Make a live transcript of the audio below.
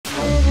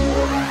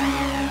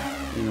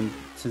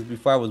since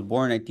before I was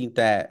born, I think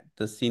that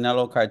the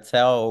Sinaloa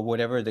Cartel or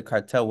whatever the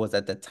cartel was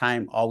at the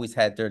time always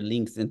had their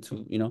links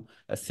into,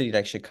 a city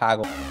like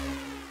Chicago.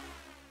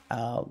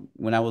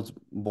 When I was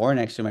born,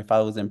 actually, my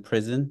father was in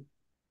prison.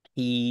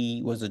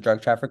 He was a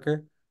drug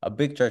trafficker, a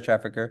big drug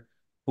trafficker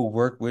who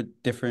worked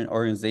with different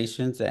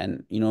organizations,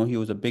 and he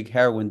was a big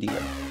heroin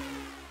dealer.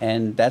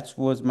 And that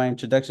was my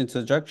introduction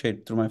to the drug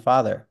trade through my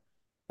father.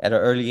 At an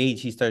early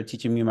age, he started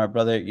teaching me and my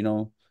brother,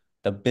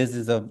 the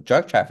business of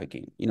drug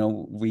trafficking.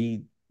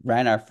 We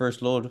ran our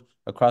first load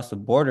across the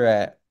border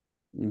at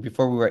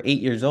before we were 8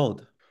 years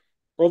old.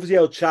 Obviously,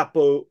 El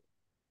Chapo,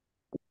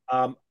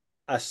 um,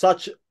 as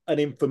such an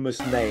infamous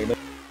name.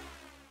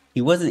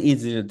 He wasn't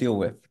easy to deal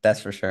with, that's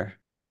for sure.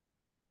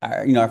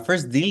 Our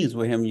first dealings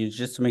with him,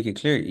 just to make it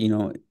clear,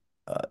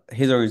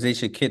 his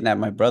organization kidnapped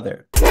my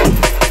brother.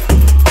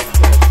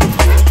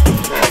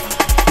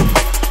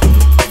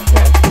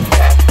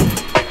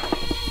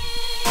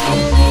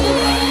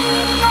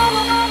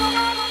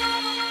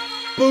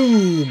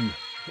 Boom!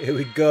 Here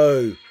we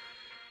go.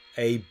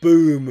 A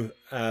boom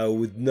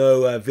with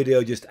no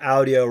video, just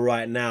audio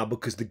right now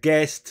because the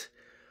guest,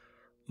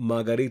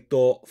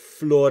 Margarito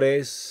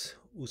Flores,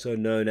 also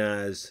known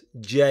as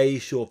J,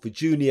 short for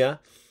Junior,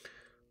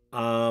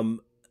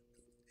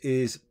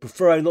 is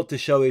preferring not to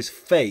show his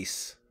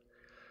face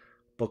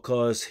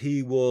because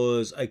he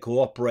was a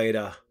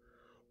cooperator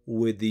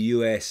with the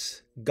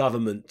US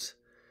government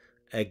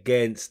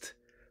against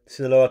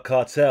Sinaloa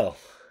Cartel,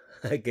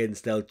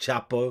 against El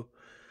Chapo,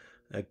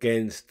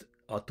 against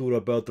Arturo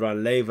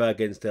Beltran Leyva,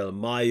 against El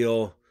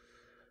Mayo.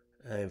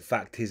 In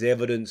fact, his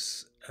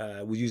evidence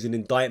was using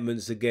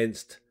indictments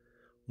against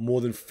more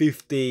than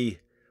 50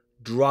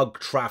 drug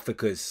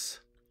traffickers.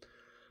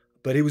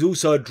 But he was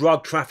also a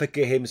drug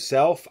trafficker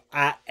himself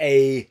at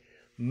a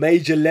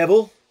major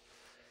level.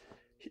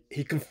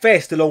 He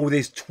confessed along with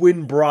his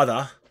twin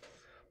brother,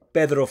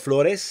 Pedro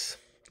Flores,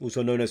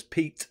 also known as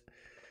Pete,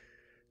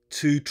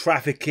 to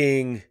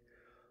trafficking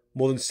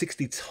more than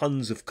 60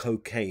 tons of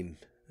cocaine,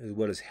 as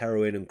well as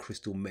heroin and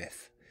crystal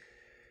meth.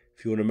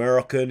 If you're an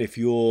American, if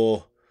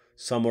you're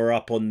somewhere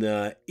up on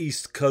the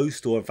East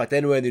Coast, or in fact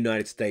anywhere in the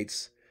United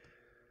States,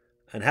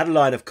 and had a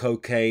line of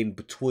cocaine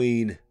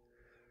between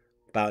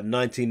about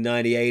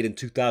 1998 and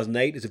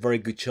 2008, there's a very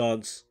good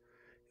chance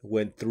it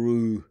went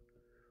through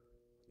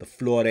the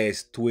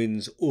Flores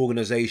twins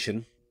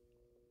organization.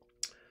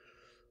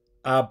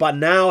 But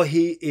now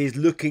he is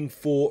looking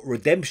for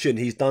redemption.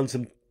 He's done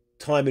some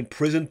time in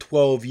prison,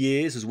 12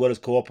 years, as well as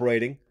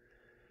cooperating.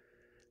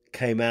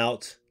 Came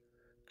out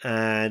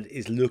and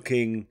is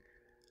looking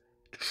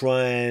to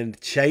try and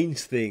change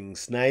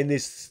things. Now, in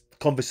this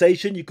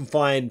conversation, you can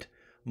find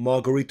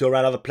Margarito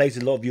around other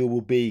places. A lot of you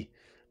will be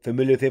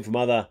familiar with him from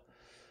other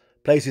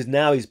places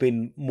now. He's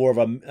been more of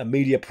a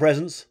media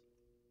presence.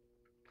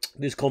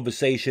 This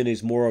conversation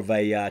is more of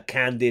a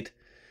candid,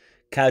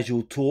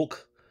 casual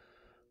talk.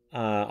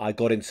 I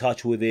got in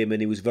touch with him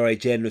and he was very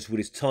generous with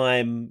his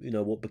time.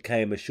 What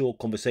became a short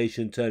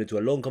conversation turned into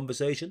a long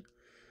conversation.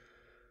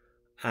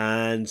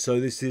 And so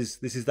this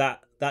is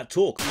that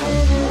talk.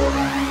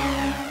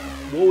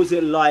 What was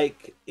it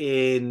like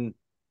in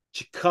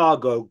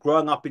Chicago,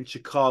 growing up in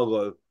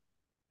Chicago,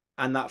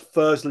 and that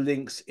first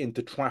links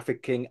into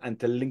trafficking and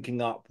to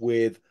linking up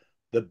with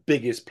the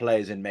biggest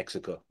players in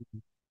Mexico?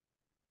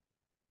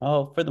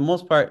 Oh, for the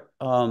most part,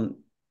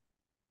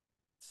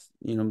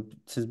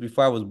 since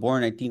before I was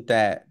born, I think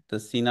that the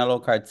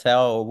Sinaloa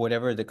Cartel or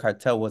whatever the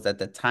cartel was at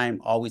the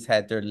time always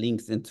had their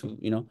links into,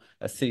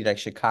 a city like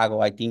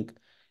Chicago. I think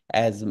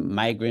as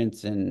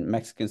migrants and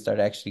Mexicans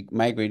started actually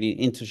migrating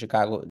into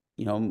Chicago,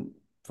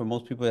 for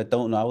most people that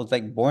don't know, I was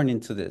like born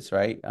into this,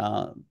 right?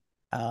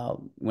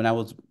 When I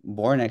was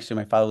born, actually,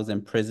 my father was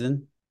in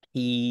prison.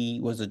 He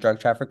was a drug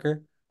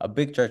trafficker, a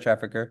big drug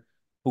trafficker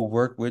who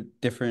worked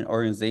with different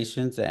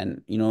organizations,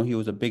 and he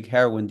was a big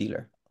heroin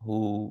dealer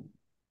who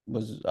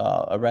was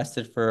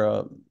arrested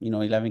for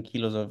 11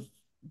 kilos of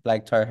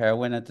black tar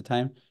heroin at the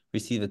time,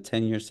 received a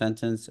 10-year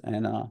sentence,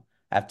 and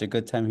after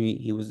good time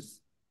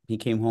he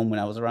came home when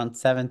I was around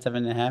 7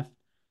 and a half,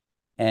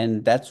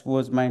 and that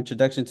was my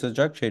introduction to the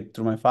drug trade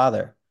through my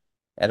father.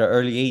 At an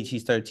early age, he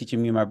started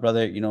teaching me and my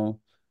brother,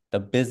 the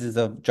business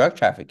of drug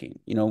trafficking.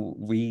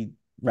 We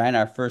ran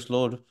our first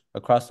load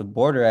across the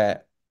border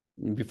at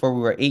before we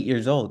were 8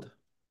 years old.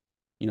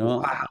 You know,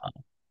 Wow.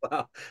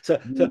 Wow. So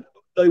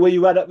when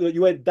you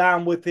went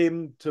down with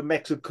him to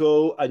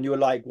Mexico and you were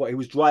like, what, he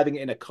was driving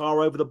it in a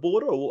car over the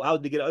border, or how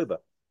did he get over?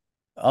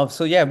 oh,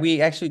 so yeah,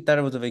 we actually thought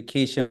it was a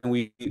vacation.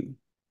 We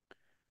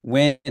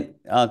went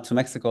to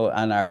Mexico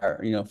on our,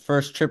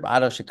 first trip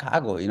out of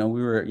Chicago.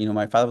 We were,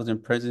 my father was in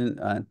prison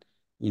and,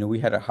 we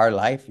had a hard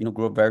life,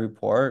 grew up very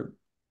poor.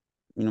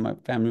 My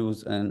family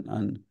was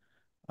on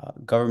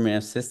government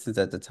assistance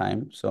at the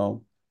time.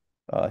 So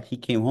he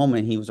came home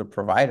and he was a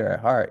provider at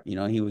heart.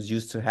 He was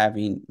used to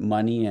having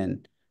money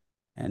and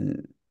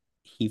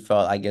he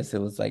felt, I guess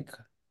it was like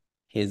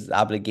his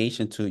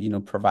obligation to,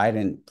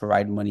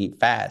 provide money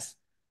fast.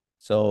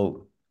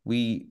 So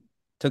we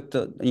took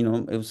it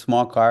was a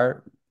small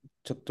car,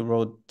 took the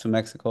road to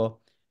Mexico.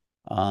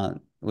 Uh,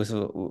 It was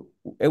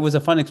it was a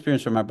fun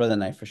experience for my brother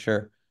and I for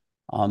sure.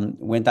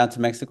 Went down to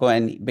Mexico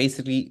and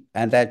basically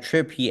at that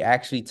trip he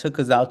actually took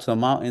us out to the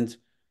mountains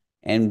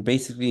and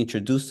basically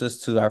introduced us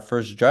to our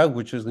first drug,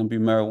 which was going to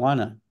be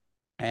marijuana.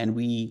 And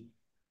he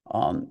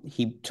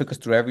took us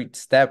through every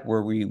step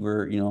where we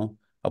were,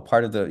 a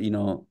part of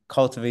the,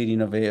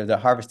 cultivating of it, the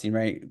harvesting,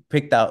 right?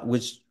 Picked out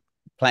which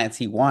plants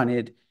he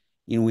wanted.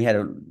 We had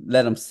to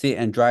let them sit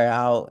and dry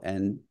out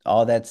and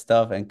all that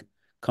stuff and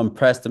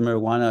compress the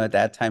marijuana at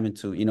that time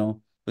into,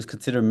 was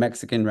considered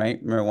Mexican,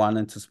 right? Marijuana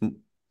into,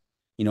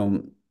 you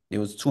know, it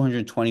was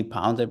 220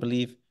 pounds, I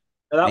believe.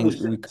 And that And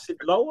was we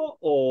Sinaloa,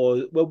 or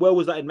where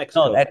was that in No,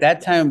 Mexico? at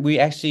that time we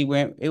actually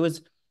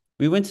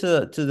we went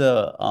to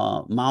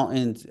the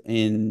mountains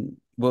in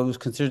what was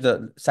considered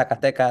the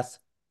Zacatecas,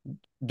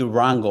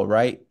 Durango,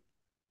 right?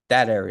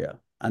 That area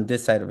on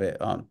this side of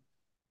it.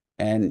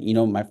 And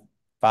my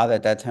father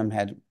at that time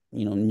had,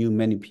 knew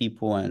many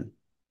people, and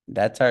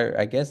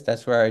I guess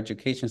that's where our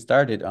education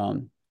started.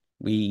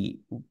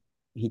 We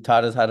he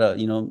taught us how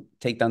to,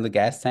 take down the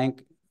gas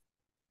tank,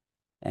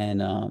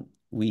 and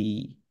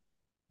we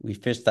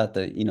fished out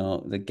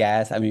the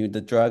gas, I mean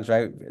the drugs,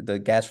 right? The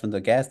gas from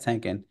the gas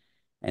tank,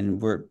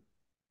 and we're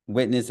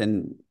witness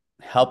and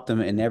helped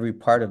them in every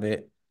part of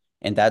it.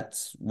 And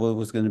that's what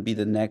was going to be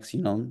the next,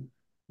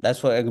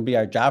 that's what going to be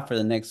our job for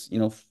the next,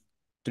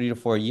 3 to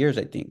 4 years,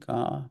 I think.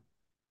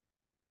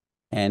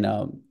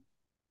 And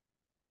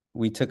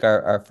we took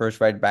our first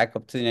ride back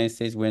up to the United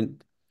States. When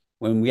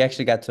we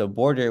actually got to the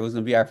border, it was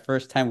going to be our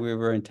first time we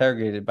were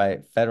interrogated by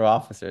federal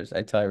officers.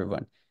 I tell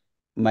everyone,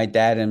 my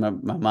dad and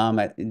my mom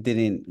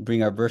didn't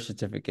bring our birth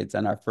certificates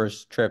on our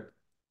first trip,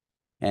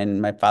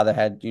 and my father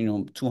had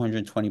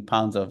 220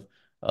 pounds of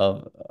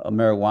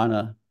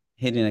marijuana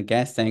hidden in a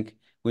gas tank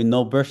with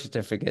no birth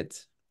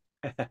certificates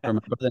for my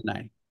brother and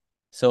I.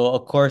 So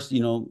of course,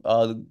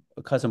 the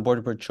Custom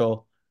Border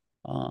Patrol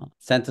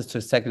sent us to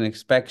a second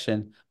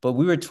inspection, but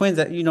we were twins.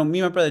 That me and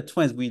my brother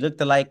twins. We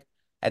looked alike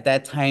at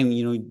that time.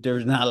 There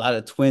was not a lot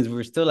of twins. We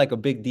were still like a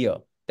big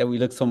deal that we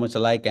looked so much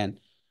alike, and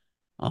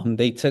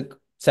they took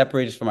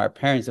separated us from our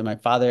parents. And my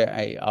father,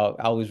 I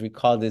always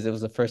recall this. It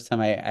was the first time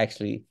I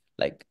actually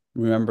like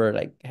remember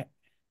like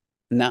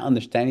not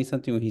understanding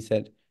something when he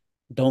said,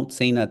 "Don't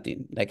say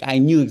nothing." Like I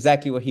knew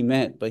exactly what he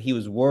meant, but he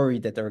was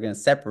worried that they were going to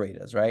separate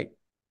us, right?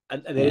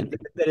 And And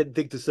they didn't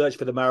think to search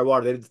for the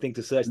marijuana. They didn't think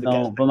to search the gas.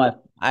 no,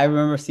 but I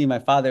remember seeing my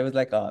father. It was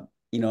like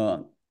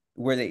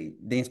where they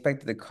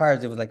inspected the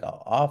cars. It was like an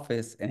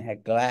office and it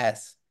had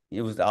glass.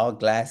 It was all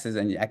glasses,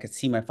 and I could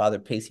see my father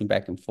pacing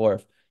back and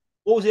forth.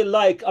 What was it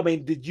like? I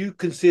mean, did you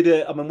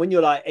consider, I mean, when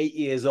you're like 8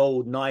 years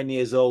old, 9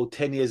 years old,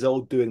 10 years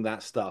old doing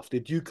that stuff,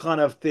 did you kind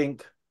of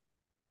think,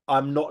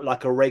 I'm not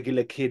like a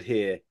regular kid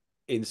here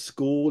in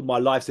school? My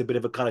life's a bit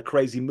of a kind of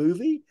crazy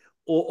movie?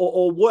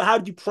 Or what, how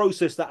did you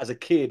process that as a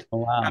kid, Oh,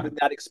 wow. having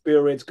that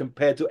experience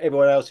compared to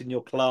everyone else in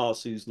your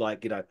class who's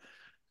like,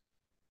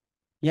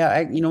 Yeah,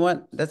 you know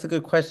what? That's a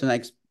good question.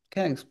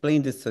 Kind of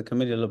explained this to the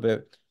committee a little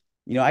bit.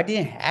 I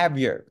didn't have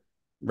your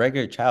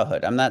regular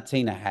childhood. I'm not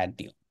saying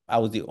I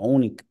was the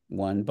only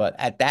one, but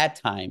at that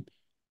time,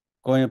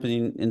 growing up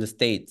in the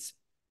States,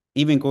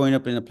 even growing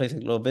up in a place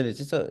like Little Village,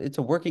 it's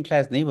a working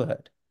class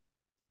neighborhood.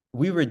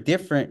 We were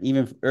different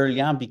even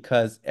early on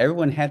because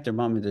everyone had their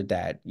mom and their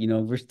dad.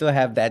 We still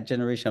have that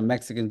generation of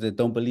Mexicans that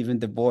don't believe in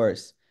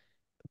divorce.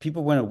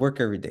 People went to work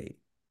every day.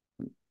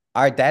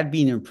 Our dad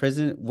being in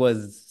prison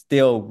was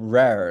still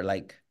rare.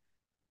 Like,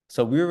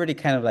 so we were already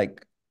kind of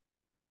like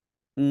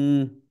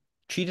mm,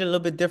 treated a little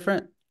bit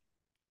different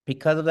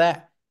because of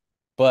that.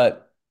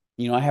 But,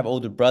 I have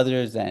older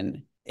brothers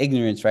and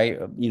ignorance, right?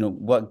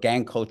 What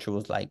gang culture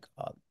was like.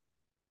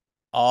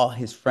 All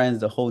his friends,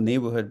 the whole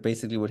neighborhood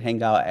basically would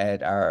hang out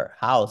at our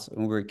house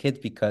when we were kids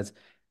because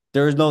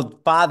there was no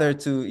father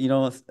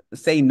to,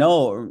 say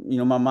no. Or,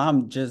 my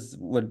mom just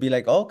would be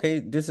like, okay,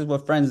 this is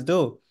what friends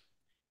do.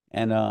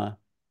 And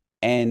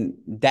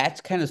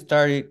that's kind of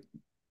started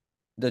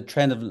the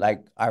trend of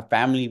like our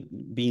family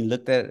being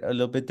looked at a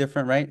little bit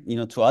different, right?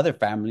 To other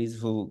families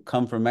who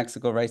come from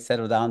Mexico, right?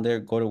 Settle down there,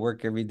 go to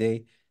work every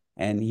day.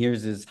 And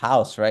here's his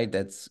house, right?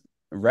 That's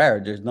rare.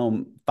 There's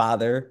no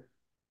father,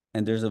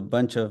 and there's a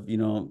bunch of,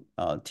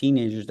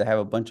 teenagers that have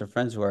a bunch of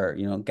friends who are,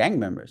 gang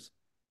members.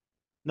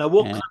 now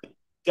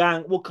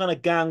And what kind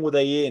of gang were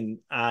they in?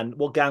 And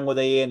what gang were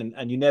they in?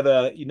 And you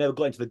never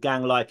got into the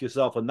gang life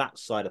yourself on that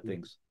side of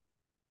things.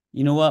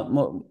 you know what?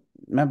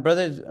 My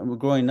brothers were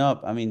growing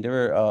up. I mean, they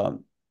were,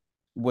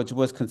 which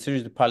was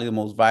considered probably the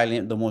most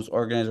violent, the most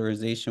organized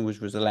organization, which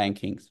was the Lion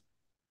Kings.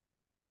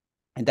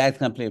 And that's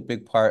gonna play a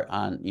big part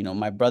on,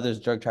 my brother's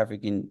drug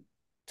trafficking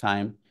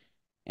time.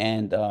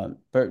 And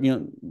but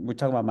we're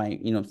talking about my,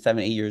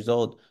 7, 8 years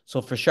old.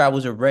 So for sure I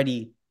was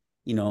already,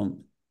 you know,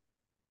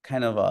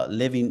 kind of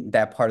living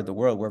that part of the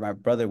world where my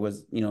brother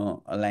was,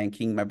 a Lion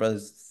King. My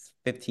brother's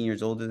 15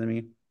 years older than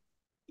me.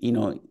 You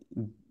know,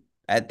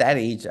 at that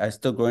age, I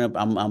still growing up,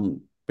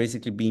 I'm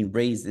basically being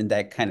raised in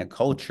that kind of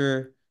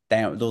culture,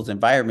 those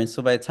environments.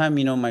 So by the time,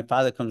 my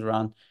father comes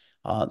around,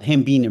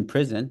 him being in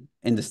prison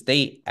in the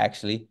state,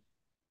 actually,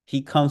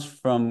 he comes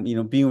from,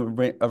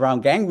 being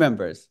around gang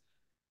members.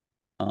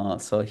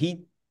 So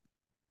he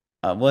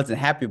wasn't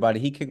happy about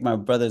it. He kicked my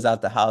brothers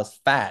out the house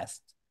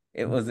fast.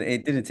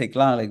 It didn't take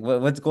long. Like,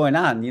 what's going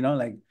on?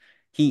 Like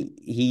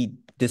he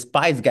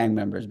despised gang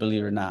members,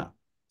 believe it or not.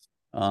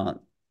 Uh,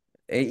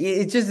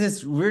 it's just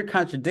this weird Yeah,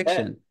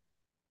 contradiction.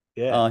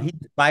 yeah. He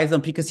despised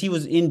them because he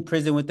was in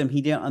prison with them. He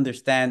didn't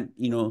understand,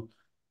 you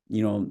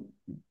know,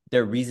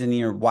 their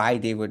reasoning or why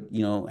they would,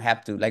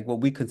 have to, like, what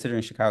we consider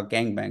in Chicago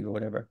gangbang or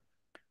whatever.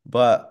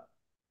 But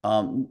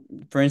um,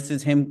 for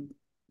instance, him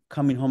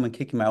coming home and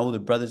kicking my older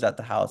brothers out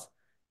the house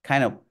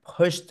kind of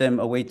pushed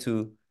them away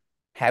to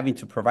having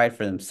to provide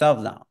for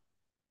themselves now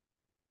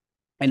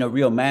in a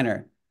real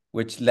manner,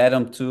 which led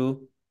them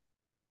to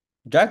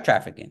drug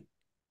trafficking.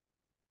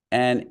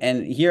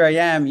 And here I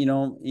am,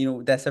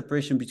 that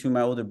separation between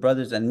my older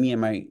brothers and me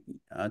and my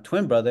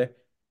twin brother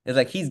is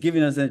like he's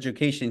giving us an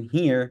education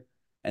here,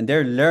 and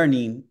they're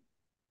learning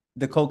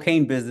the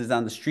cocaine business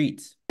on the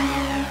streets.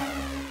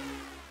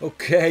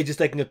 Okay, just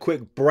taking a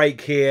quick break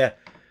here.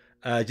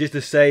 Just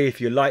to say, if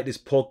you like this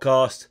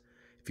podcast,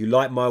 if you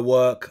like my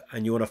work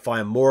and you want to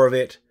find more of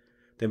it,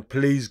 then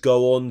please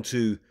go on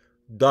to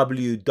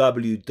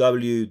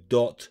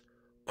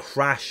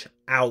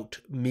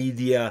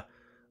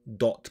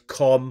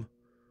www.crashoutmedia.com.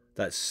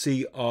 That's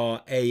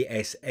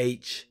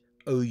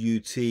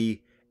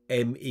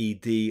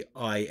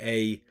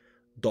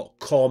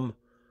crashoutmedia.com.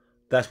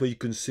 That's where you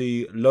can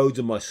see loads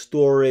of my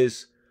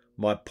stories,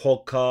 my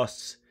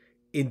podcasts,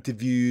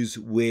 interviews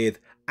with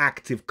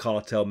active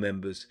cartel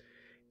members,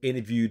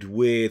 interviewed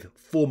with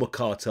former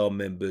cartel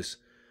members,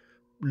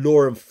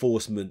 law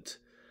enforcement,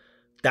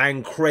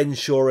 Dan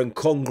Crenshaw and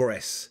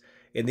Congress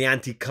in the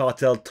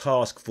anti-cartel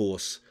task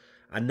force,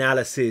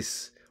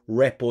 analysis,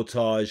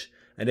 reportage,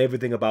 and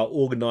everything about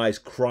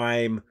organized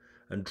crime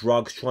and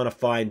drugs, trying to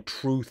find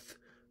truth,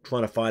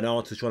 trying to find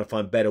answers, trying to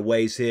find better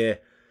ways here.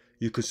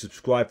 You can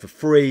subscribe for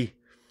free,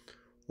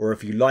 or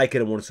if you like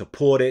it and want to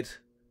support it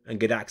and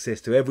get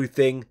access to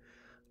everything,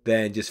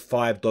 then just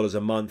 $5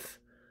 a month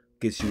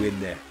gets you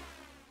in there.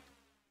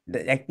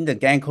 I think the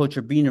gang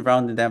culture being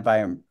around in that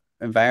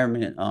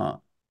environment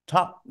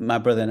taught my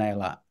brother and I a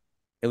lot.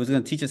 It was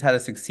going to teach us how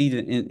to succeed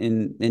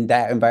in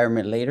that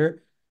environment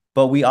later,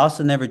 but we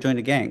also never joined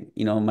a gang.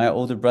 My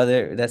older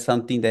brother, that's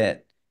something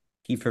that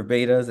he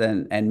forbade us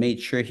and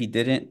made sure he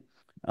didn't.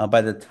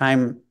 By the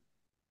time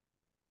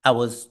I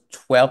was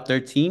 12,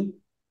 13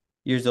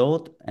 years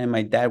old, and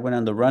my dad went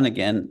on the run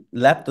again,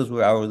 left us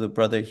with our older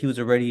brother. He was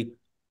already,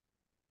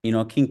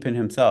 kingpin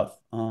himself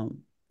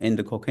in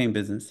the cocaine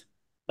business.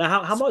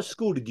 Now, how much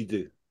school did you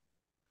do?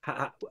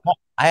 How,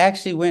 I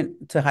actually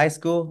went to high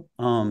school.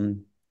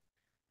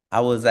 I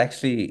was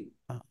actually,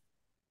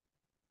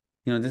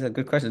 this is a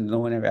good question. No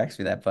one ever asked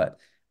me that, but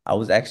I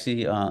was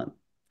actually, for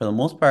the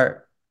most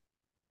part,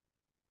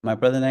 my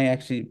brother and I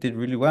actually did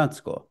really well in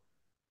school.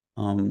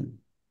 Um,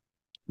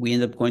 we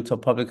ended up going to a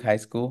public high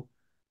school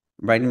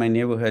right in my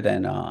neighborhood,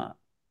 and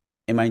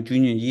in my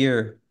junior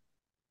year,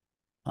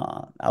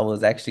 I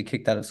was actually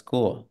kicked out of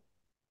school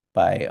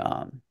by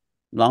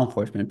law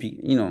enforcement.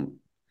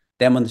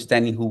 Them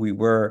understanding who we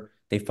were,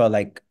 they felt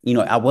like,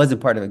 I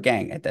wasn't part of a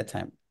gang at that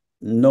time.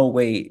 No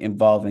way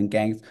involved in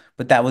gangs,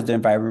 but that was the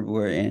environment we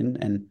were in.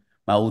 And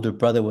my older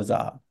brother was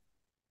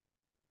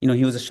he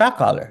was a shot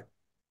caller.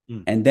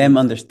 mm. And them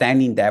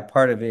understanding that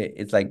part of it,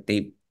 it's like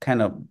they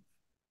kind of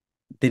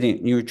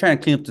didn't, you were trying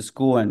to clean up the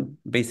school and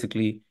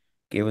basically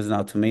gave us an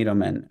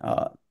ultimatum, and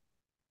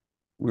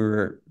we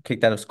were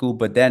kicked out of school.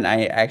 But then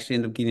I actually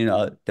ended up getting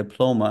a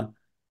diploma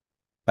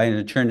by an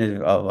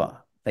alternative of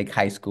like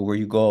high school, where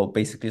you go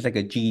basically it's like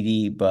a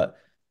GED but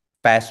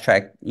fast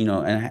track,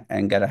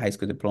 and get a high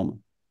school diploma.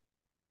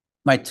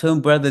 My twin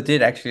brother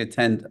did actually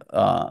attend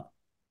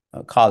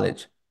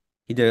college.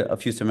 He did a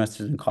few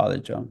semesters in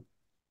college.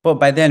 But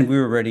by then we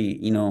were already,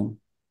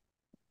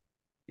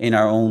 in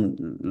our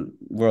own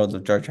world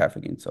of drug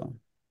trafficking. So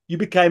You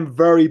became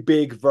very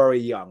big, very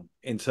young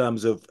in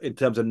terms of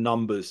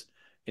numbers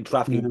in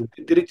trafficking.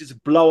 yeah. Did it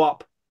just blow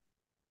up?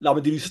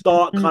 Like, did you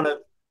start Mhm. kind of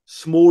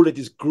small? It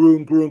just grew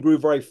and grew and grew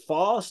very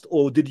fast,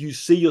 or did you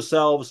see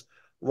yourselves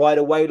right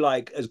away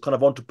like as kind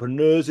of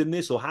entrepreneurs in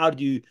this, or how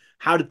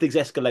did things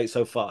escalate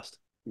so fast?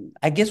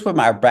 I guess with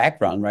my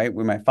background, right?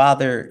 With my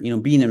father,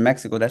 being in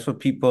Mexico, that's what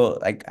people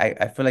like.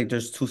 I feel like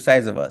there's two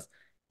sides of us.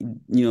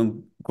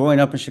 Growing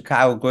up in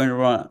Chicago,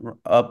 growing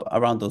up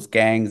around those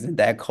gangs and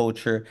that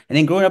culture, and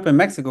then growing up in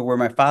Mexico, where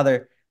my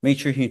father made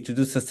sure he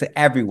introduced us to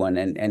everyone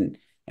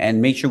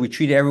and made sure we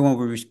treated everyone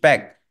with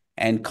respect.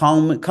 And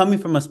coming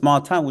from a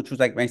small town, which was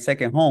like my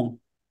second home,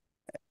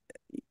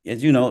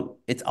 as you know,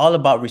 it's all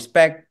about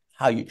respect,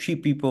 how you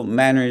treat people,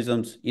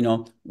 mannerisms,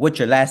 what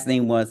your last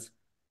name was,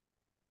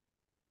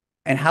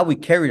 and how we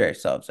carried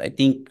ourselves. I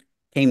think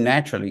came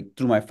naturally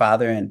through my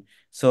father. And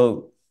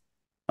so,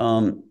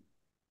 um,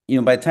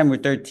 by the time we're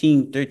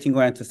 13 going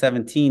on to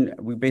 17,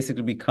 we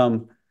basically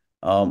become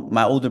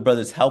my older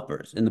brother's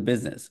helpers in the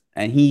business.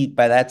 And he,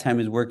 by that time,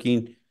 is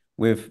working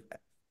with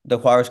the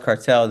Juarez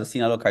cartel, the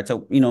Sinaloa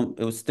cartel.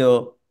 It was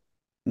still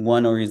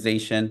one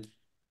organization.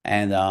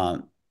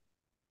 And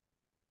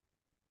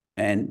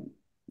and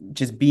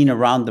just being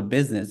around the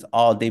business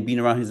all day, being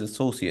around his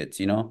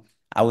associates,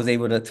 I was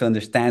able to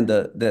understand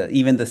the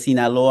even the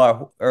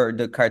Sinaloa or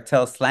the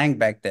cartel slang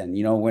back then,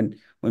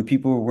 when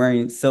people were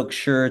wearing silk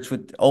shirts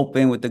with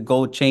the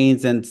gold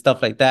chains and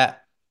stuff like that,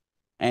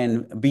 and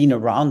being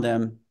around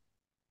them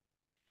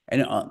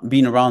and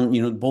being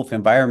around, both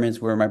environments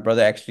where my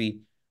brother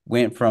actually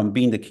went from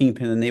being the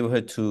kingpin in the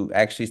neighborhood to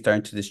actually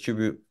starting to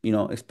distribute,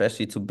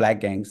 especially to black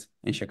gangs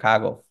in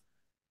Chicago.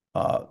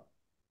 Uh,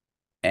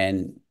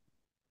 and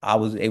I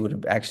was able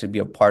to actually be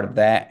a part of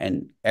that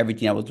and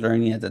everything I was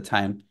learning at the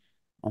time.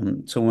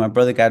 So when my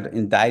brother got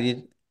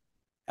indicted,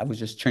 I was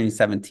just turning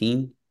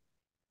 17.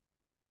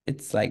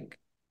 It's like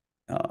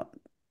uh,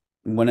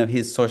 one of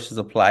his sources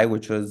of supply,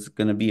 which was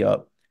going to be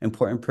a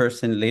important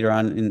person later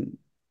on in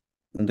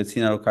the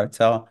Sinaloa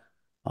cartel,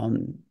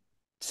 um,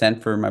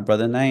 sent for my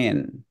brother and I,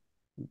 and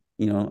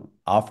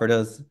offered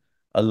us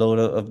a load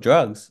of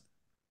drugs,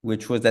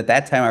 which was at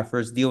that time our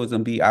first deal was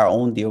gonna be our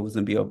own deal was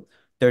gonna be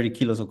 30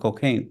 kilos of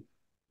cocaine,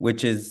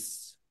 which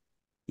is,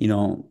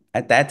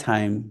 at that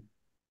time,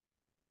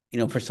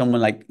 for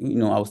someone like,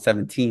 I was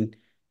 17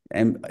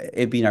 and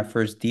it being our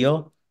first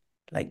deal,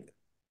 like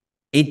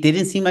it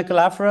didn't seem like a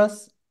lot for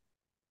us,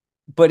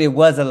 but it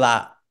was a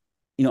lot,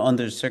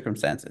 under the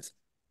circumstances.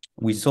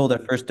 We Mm. sold our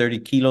first 30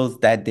 kilos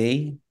that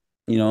day,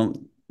 you know,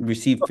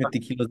 received 50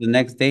 kilos the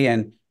next day.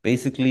 And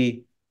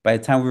basically, by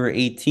the time we were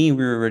 18,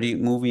 we were already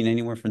moving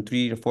anywhere from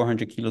 300 to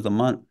 400 kilos a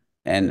month.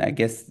 And I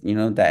guess,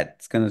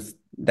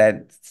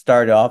 that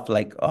started off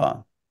like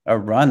a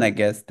run, I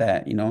guess,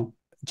 that,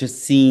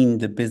 just seeing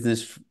the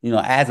business,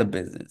 as a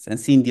business and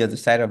seeing the other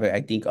side of it.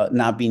 I think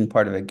not being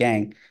part of a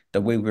gang,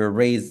 the way we were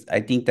raised,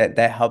 I think that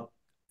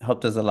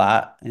helped us a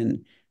lot.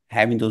 And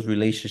having those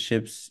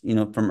relationships,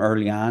 from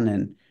early on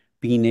and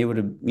being able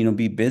to,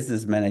 be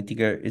businessmen, I think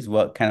is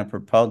what kind of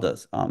propelled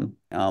us.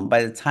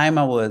 By the time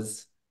I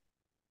was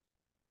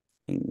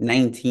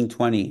 19,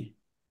 20,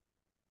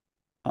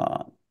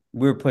 uh,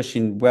 we were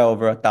pushing well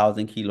over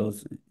 1,000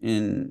 kilos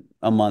in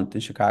a month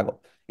in Chicago.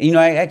 And,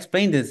 I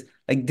explained this,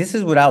 like, this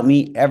is without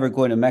me ever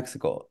going to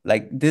Mexico.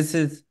 Like, this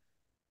is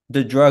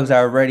the drugs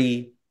are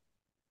already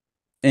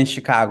in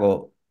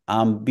Chicago.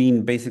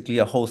 Being basically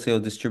a wholesale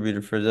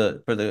distributor for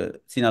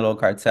the Sinaloa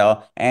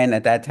cartel, and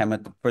at that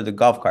time for the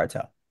Gulf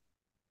cartel.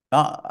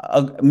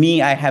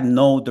 Me, I have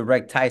no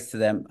direct ties to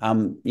them.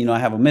 I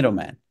have a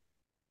middleman,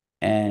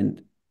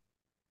 and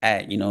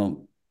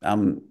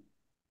I'm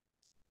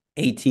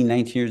 18,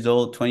 19 years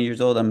old, 20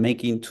 years old. I'm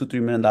making $2, $3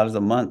 million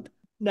a month.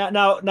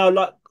 Now,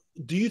 like,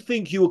 do you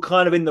think you were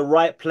kind of in the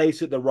right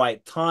place at the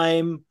right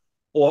time,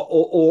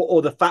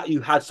 or the fact you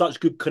had such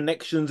good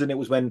connections and it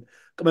was when?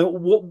 I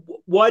mean,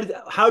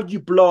 how did you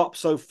blow up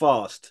so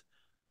fast?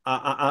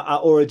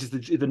 Or just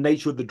the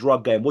nature of the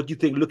drug game? What do you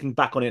think, looking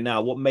back on it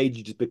now? What made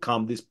you just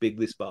become this big,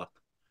 this fast?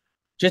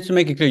 Just to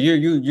make it clear,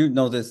 you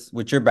know this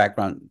with your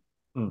background.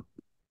 Mm,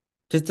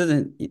 This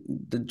doesn't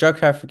The drug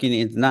trafficking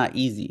is not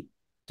easy.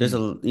 There's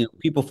mm,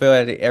 people fail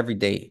at it every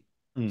day.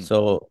 mm,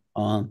 So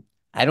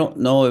I don't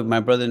know if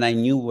my brother and I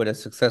knew what a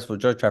successful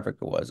drug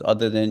trafficker was,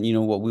 other than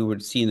what we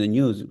would see in the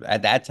news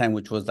at that time,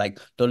 which was like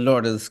the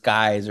Lord of the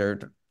Skies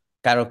or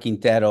Caro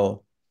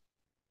Quintero.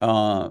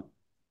 Uh,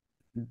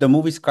 the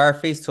movie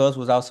Scarface to us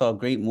was also a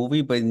great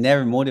movie, but it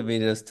never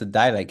motivated us to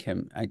die like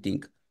him, I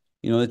think.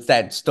 It's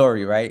that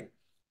story, right?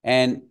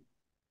 And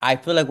I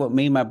feel like what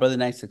made my brother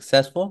and I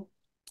successful,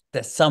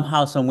 that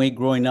somehow, some way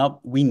growing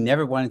up, we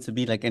never wanted to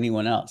be like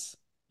anyone else.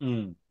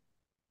 mm,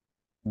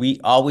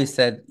 We always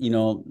said,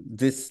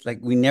 this, like,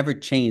 we never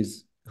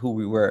changed who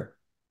we were.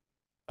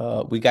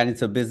 We got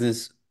into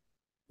business,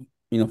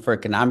 for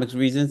economics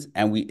reasons,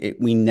 and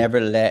we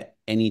never let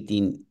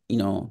anything,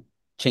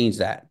 change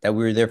that we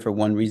were there for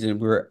one reason.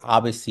 We were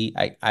obviously,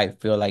 I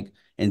feel like,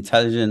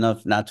 intelligent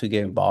enough not to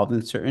get involved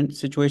in certain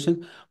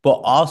situations, but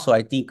also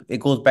I think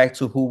it goes back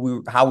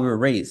to how we were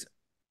raised.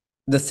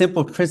 The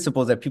simple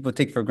principles that people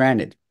take for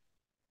granted: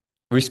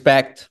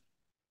 respect,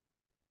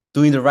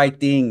 doing the right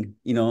thing,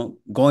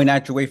 going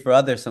out your way for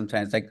others.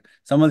 Sometimes, like,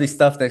 some of the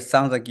stuff that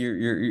sounds like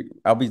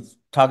I'll be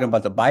talking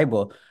about the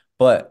Bible,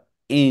 but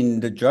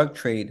in the drug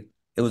trade,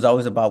 it was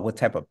always about what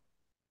type of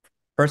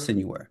person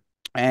you were.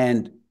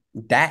 And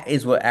that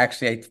is what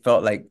actually I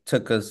felt like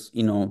took us,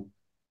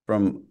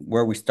 from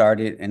where we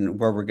started and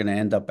where we're gonna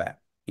end up at.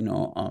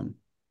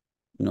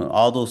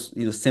 All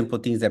those, simple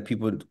things that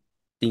people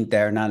think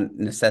that are not a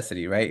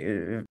necessity, right?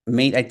 It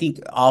made, I think,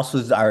 also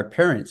is our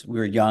parents. We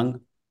were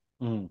young,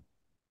 mm,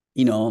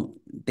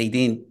 they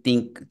didn't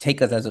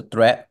take us as a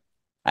threat.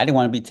 I didn't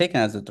want to be taken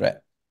as a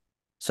threat.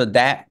 So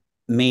that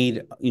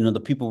made, the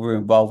people we were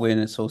involved with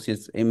and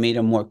associates, it made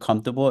them more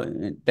comfortable.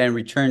 And then in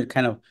return,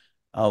 kind of,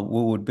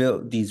 we would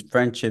build these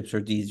friendships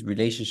or these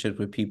relationships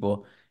with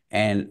people.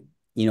 And,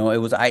 it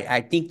was,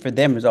 I think for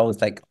them, it's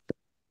always like,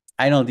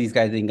 I know these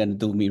guys ain't gonna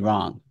do me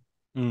wrong.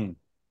 mm.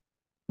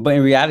 But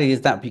in reality,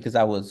 it's not because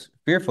I was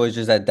fearful. It's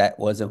just that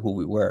wasn't who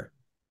we were.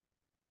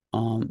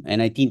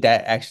 And I think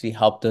that actually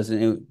helped us,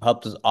 and it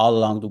helped us all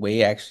along the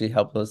way. It actually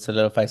helped us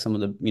solidify some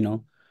of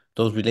the,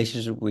 those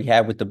relationships we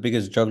had with the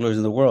biggest jugglers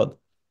in the world.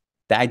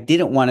 that I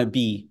didn't want to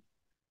be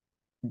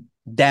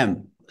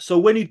them. So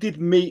when you did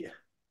meet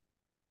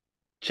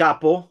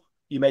Chapo,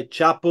 you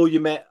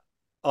met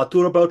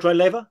Arturo Beltran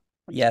Leyva.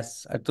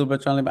 Yes, Arturo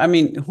Beltrán. I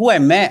mean, who I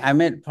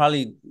met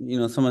probably,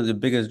 some of the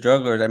biggest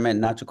drug lords. I met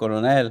Nacho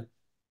Coronel,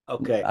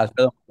 Okay,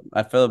 Alfredo,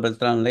 Alfredo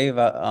Beltrán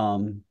Leiva,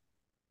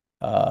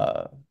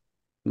 uh,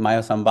 Mayo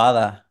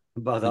Zambada,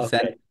 but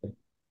Vicente.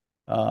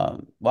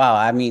 okay, Wow,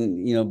 I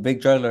mean,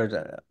 big drug lords.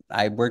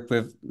 I worked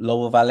with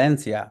Lobo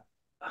Valencia,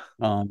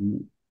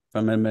 um,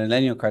 from the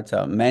Millennium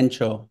Cartel,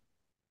 Mencho.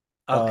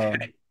 Uh,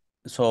 okay,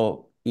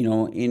 so,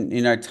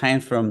 in our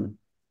time from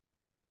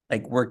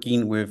like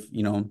working with,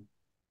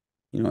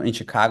 in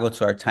Chicago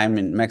to our time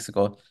in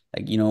Mexico,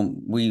 like,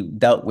 we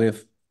dealt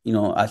with,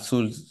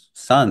 Azul's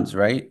sons,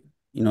 right?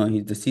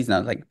 He's deceased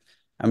now. Like,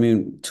 I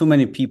mean, too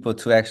many people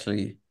to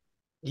actually,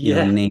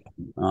 yeah. name,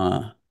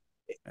 uh,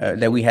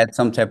 that we had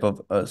some type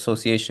of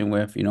association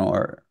with,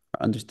 or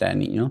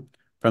understanding,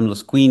 from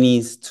Los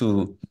Queenies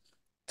to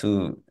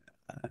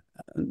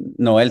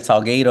Noel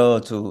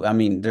Salguero to, I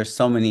mean, there's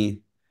so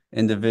many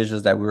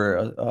individuals that we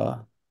were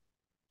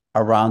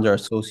around or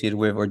associated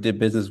with or did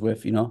business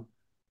with,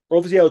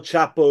 Obviously, El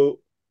Chapo,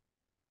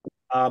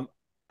 um,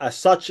 as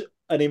such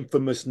an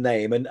infamous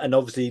name, and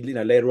obviously,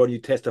 later on you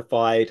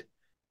testified.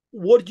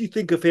 What did you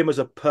think of him as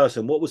a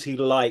person? What was he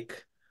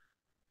like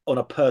on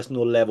a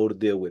personal level to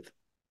deal with?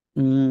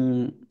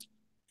 Mm,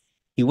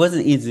 he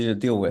wasn't easy to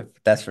deal with,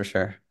 that's for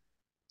sure.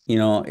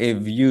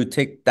 If you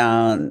take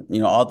down,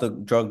 all the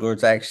drug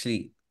lords I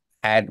actually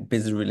had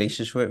business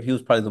relationship with, he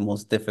was probably the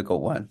most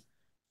difficult one.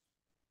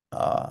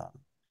 Uh,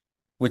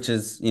 which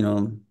is,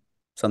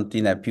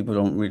 something that people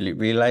don't really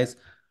realize.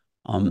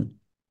 Um,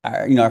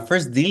 our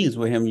first dealings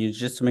with him,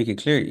 just to make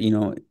it clear,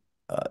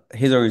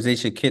 his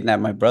organization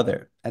kidnapped my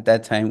brother at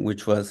that time,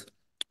 which was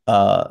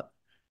uh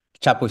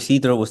Chapo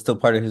Cidro was still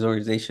part of his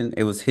organization.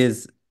 It was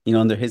his,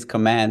 under his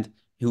command,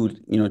 who,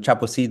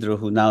 Chapo Cidro,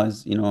 who now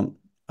is,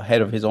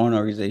 head of his own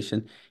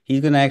organization.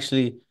 He's gonna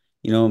actually,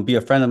 be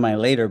a friend of mine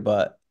later,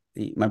 but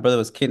my brother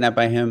was kidnapped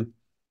by him,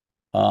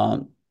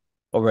 um,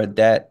 over a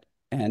debt.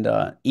 And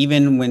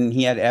even when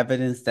he had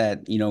evidence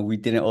that, we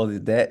didn't owe the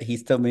debt, he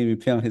still made me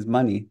pay him his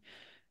money.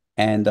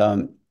 And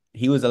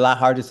he was a lot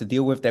harder to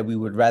deal with that we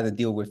would rather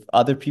deal with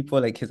other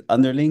people like his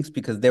underlings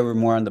because they were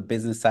more on the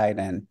business side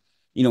and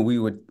we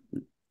would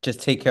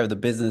just take care of the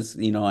business,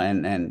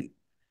 and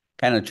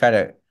kind of try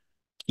to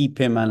keep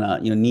him on a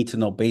need to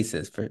know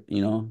basis for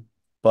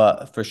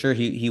but for sure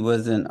he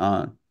wasn't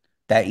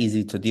that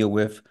easy to deal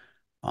with.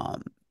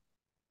 Um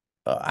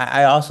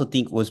I also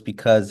think it was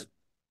because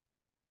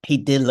he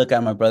did look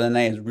at my brother and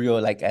I as real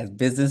like as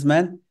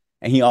businessmen,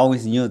 and he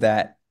always knew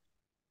that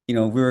we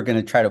were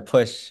gonna try to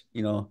push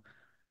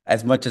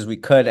as much as we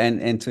could,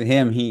 and to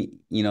him he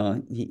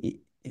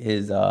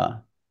had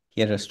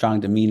a strong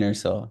demeanor,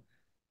 so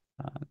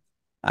uh,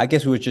 I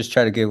guess we would just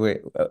try to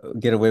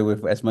get away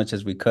with as much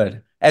as we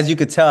could, as you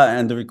could tell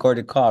on the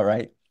recorded call,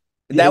 right?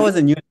 Yeah, That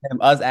wasn't new to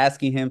him, us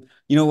asking him.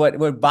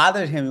 What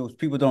bothered him, was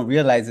people don't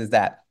realize, is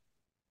that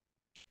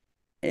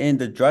in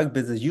the drug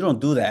business you don't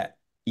do that.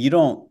 You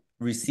don't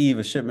receive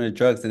a shipment of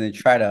drugs and then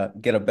try to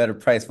get a better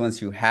price once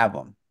you have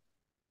them.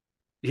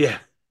 yeah,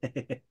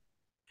 yeah,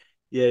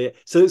 yeah.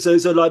 So,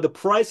 like the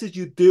prices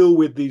you deal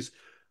with these,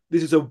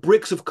 this is a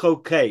bricks of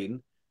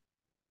cocaine,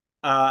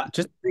 uh,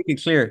 Just to make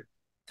it clear,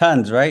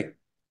 tons, right?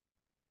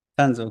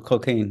 Tons of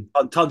cocaine.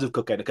 tons of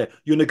cocaine. Okay,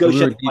 you're So we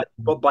were negotiating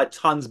deep. by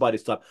tons by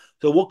this time.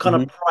 So, what kind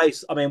of Mhm.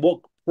 price? I mean, what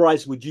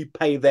price would you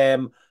pay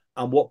them,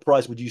 and what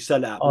price would you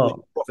sell it at? What was Oh,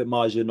 your profit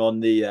margin on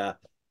the? yeah.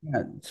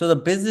 So the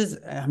business,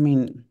 I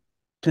mean,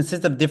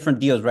 consists of different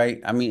deals, right?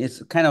 I mean,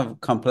 it's kind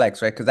of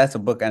complex, right? Because that's a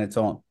book on its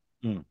own.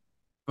 Hmm.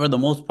 For the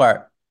most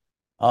part,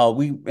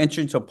 we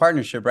enter into a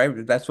partnership,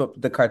 right? That's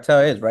what the cartel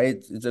is, right?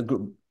 It's a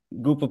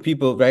group of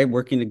people, right,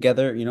 working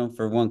together,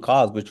 for one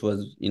cause, which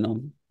was,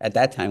 at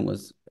that time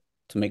was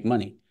to make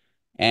money.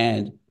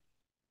 And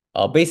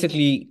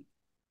basically,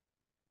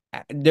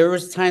 there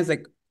was times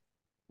like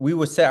we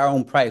would set our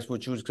own price,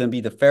 which was going to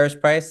be the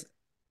fairest price,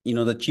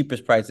 the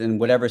cheapest price in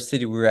whatever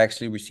city we were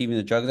actually receiving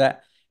the drugs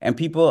at. And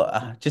people,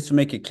 just to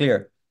make it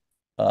clear,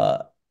 uh,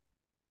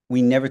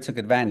 we never took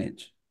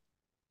advantage.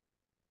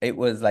 It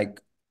was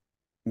like,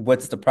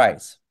 what's the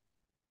price?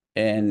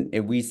 And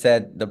if we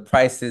said the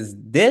price is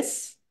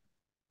this,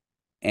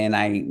 and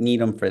I need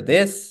them for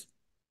this,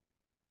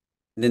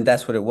 then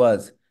that's what it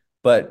was.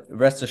 But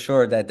rest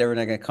assured that they were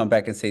not gonna come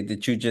back and say,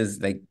 "Did you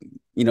just like,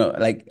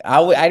 like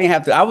I didn't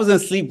have to. I was gonna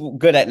sleep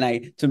good at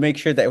night to make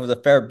sure that it was a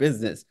fair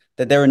business.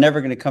 That they were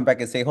never gonna come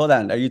back and say, "Hold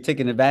on, are you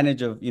taking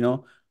advantage of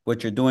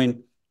what you're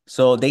doing?"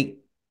 So they,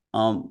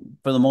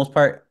 for the most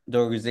part, the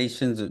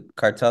organizations, the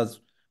cartels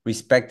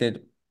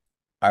respected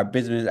our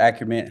business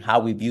acumen, how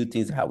we view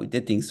things, how we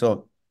did things.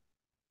 So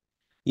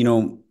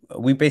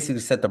we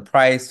basically set the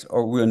price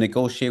or we'll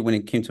negotiate when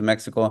it came to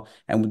Mexico.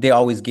 And they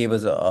always gave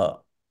us a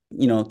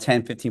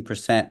 10,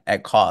 15%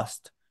 at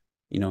cost,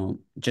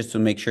 just to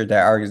make sure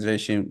that our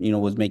organization,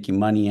 was making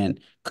money and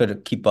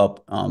could keep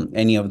up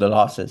any of the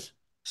losses.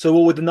 So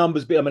what would the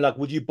numbers be? I mean, like,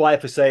 would you buy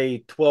for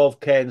say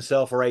 12K and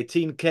sell for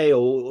 18K,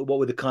 or what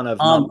would the kind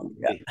of number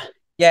Yeah, be?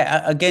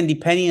 yeah. Again,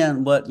 depending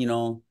on what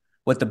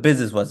what the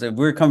business was. If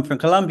we were coming from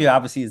Colombia,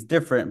 obviously it's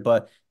different.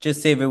 But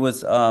just say if it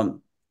was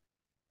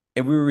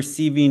if we were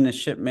receiving a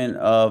shipment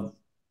of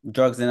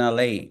drugs in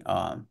LA,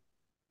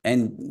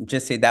 and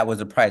just say that was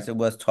the price, it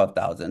was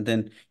 12,000.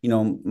 Then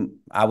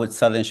I would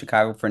sell it in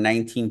Chicago for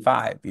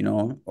 19.5,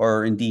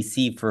 or in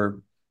DC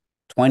for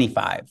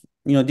 25.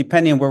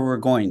 Depending on where we're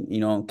going.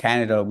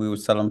 Canada, we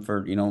would sell them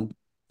for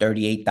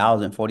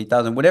 38,000,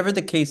 40,000, whatever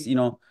the case.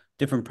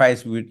 Different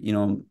price. We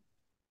would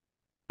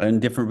and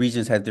different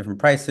regions have different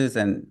prices,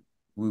 and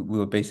we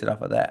would base it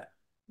off of that.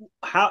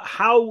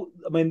 How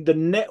I mean, the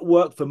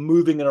network for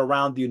moving it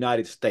around the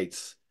United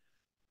States.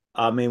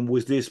 I mean,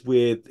 was this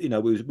with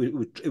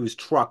it was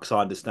trucks?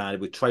 I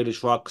understand with trailer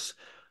trucks.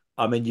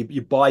 I mean,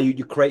 you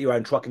create your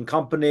own trucking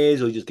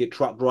companies, or you just get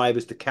truck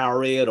drivers to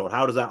carry it, or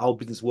how does that whole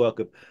business work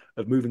of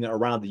moving it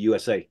around the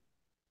USA?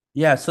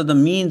 Yeah, so the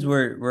means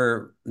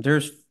were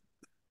there's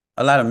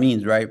a lot of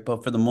means, right?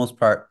 But for the most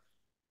part,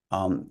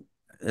 um,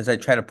 as I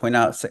try to point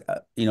out,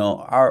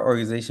 our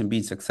organization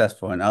being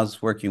successful, and I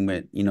was working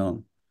with,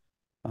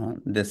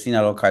 the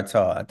Sinaloa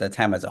Cartel at that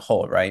time as a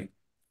whole, right?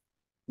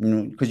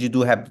 Because you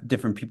do have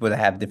different people that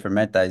have different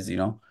methods,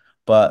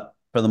 but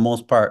for the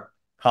most part,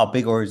 how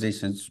big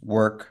organizations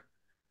work,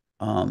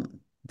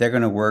 they're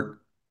going to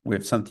work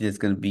with something that's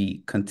going to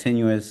be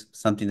continuous,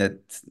 something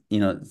that's,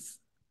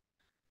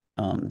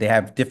 they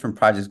have different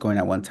projects going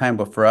at one time.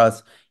 But for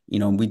us,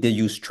 we did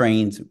use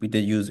trains, we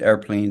did use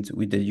airplanes,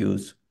 we did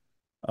use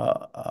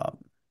uh, uh,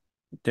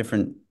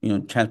 different,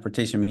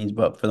 transportation means.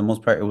 But for the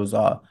most part, it was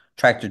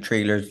tractor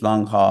trailers,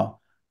 long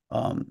haul,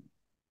 um,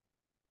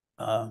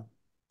 uh,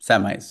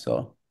 semis.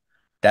 So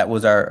that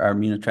was our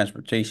mean of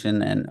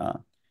transportation. And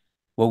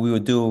what we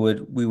would do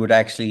we would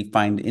actually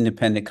find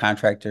independent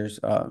contractors,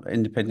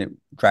 independent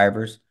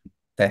drivers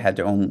that had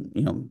their own,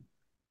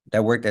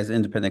 that worked as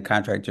independent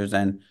contractors,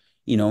 and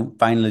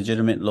find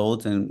legitimate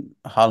loads and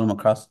haul them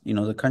across,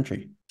 the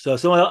country. So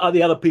some of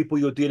the other people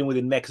you're dealing with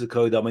in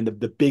Mexico, though, I mean, the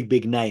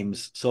big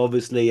names. So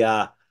obviously,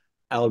 El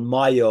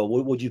Mayo.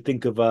 What do you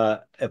think of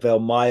El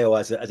Mayo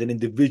as an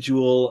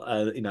individual?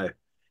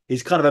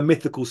 He's kind of a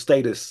mythical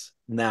status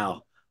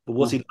now. But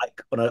what's he Well,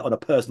 like on a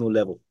personal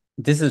level?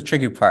 this is the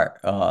tricky part.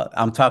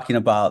 I'm talking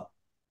about,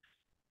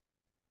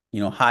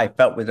 how I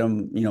felt with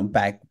him,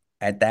 back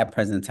at that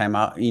present time.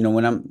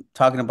 When I'm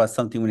talking about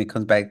something, when it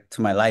comes back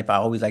to my life, I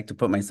always like to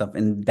put myself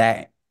in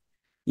that,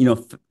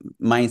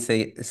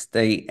 mindset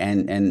state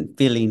and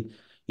feeling.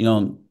 You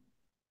know,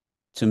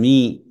 to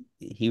me,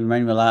 he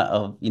reminded me a lot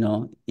of,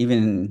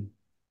 even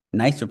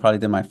nicer probably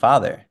than my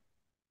father.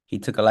 He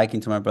took a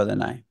liking to my brother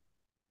and I.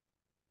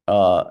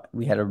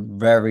 We had a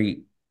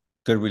very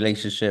good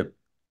relationship.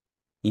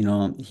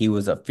 He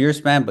was a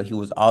fierce man, but he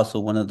was also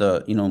one of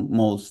the,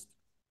 most,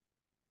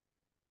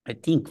 I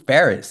think,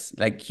 fairest.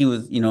 Like he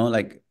was,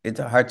 like it's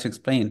hard to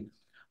explain.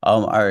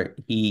 Our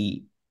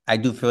he I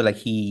do feel like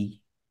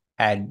he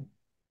had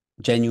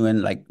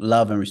genuine like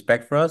love and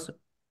respect for us,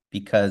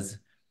 because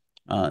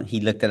he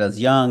looked at us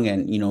young,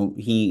 and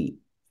he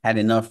had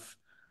enough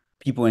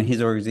people in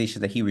his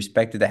organization that he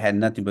respected that had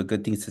nothing but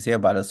good things to say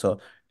about us. So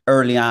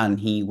early on,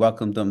 he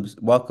welcomed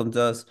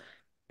us,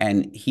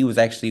 and he was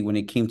actually, when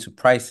it came to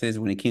prices,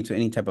 when it came to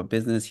any type of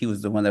business, he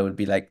was the one that would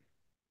be like,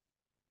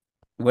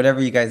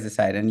 whatever you guys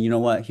decide, and you know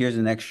what, here's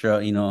an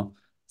extra,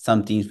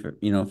 something for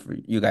for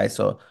you guys.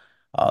 So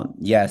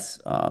yes,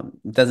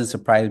 it doesn't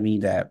surprise me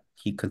that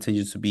he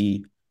continues to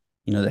be,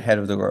 the head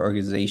of the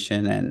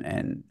organization,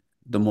 and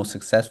the most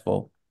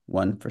successful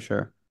one for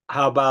sure.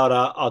 How about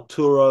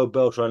Arturo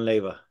Beltran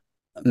Leyva?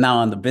 Now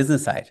on the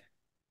business side,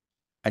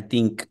 I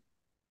think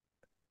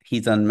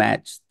he's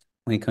unmatched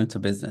when it comes to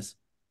business.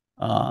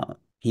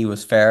 He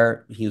was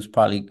fair. He was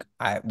probably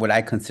what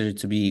I consider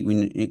to be,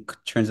 when in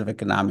terms of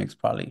economics,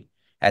 probably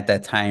at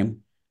that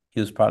time, he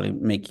was probably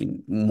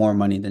making more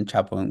money than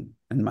Chapo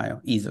and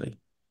Mayo easily.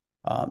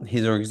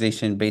 His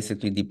organization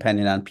basically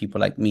depended on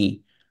people like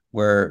me,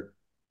 where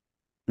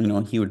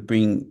he would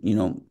bring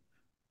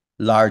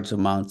large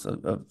amounts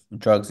of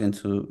drugs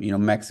into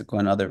Mexico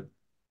and other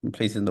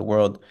places in the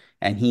world,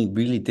 and he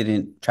really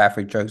didn't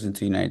traffic drugs into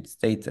the United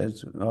States,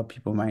 as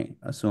people might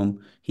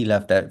assume. He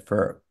left that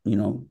for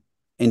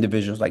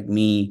individuals like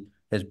me,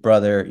 his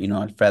brother,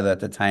 Alfredo at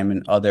the time,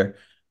 and other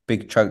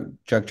big drug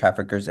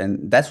traffickers.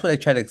 And that's what I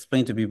try to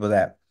explain to people,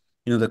 that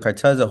the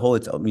cartel as a whole,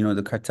 it's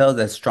the cartel is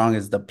as strong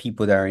as the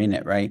people that are in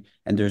it, right?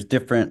 And there's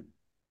different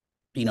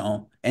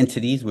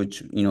entities,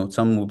 which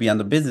some will be on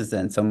the business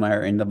end, some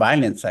are in the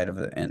violent side of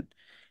the end.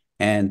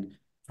 And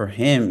for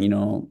him, you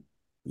know,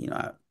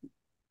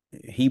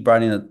 he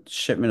brought in a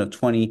shipment of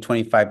 20,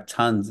 25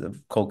 tons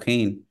of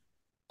cocaine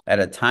at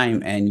a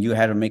time, and you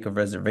had to make a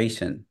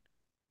reservation.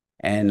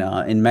 And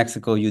in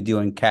Mexico, you deal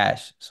in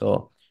cash.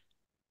 So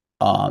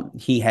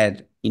he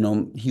had,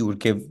 he would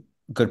give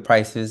good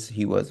prices.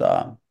 He was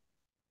a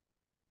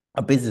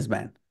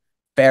businessman,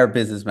 fair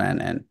businessman,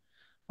 and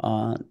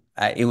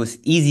it was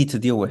easy to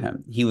deal with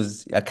him. He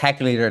was a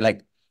calculator.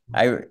 Like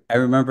I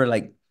remember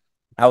like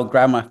I would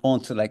grab my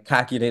phone to like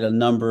calculate a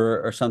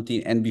number or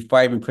something, and before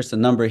I even pressed the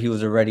number, he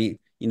was already,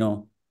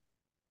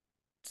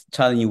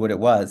 telling you what it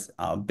was.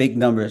 Big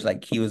numbers.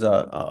 Like he was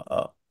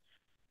a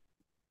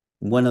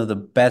one of the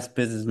best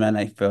businessmen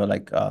I feel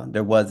like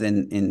there was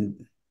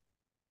in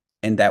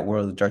that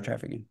world of drug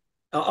trafficking.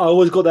 I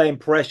always got that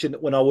impression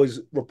when I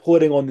was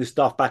reporting on this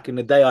stuff back in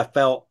the day. I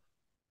felt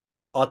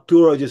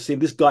Arturo just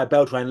seemed this guy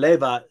Beltran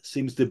Leyva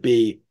seems to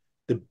be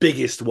the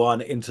biggest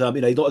one in terms.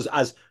 He's not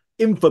as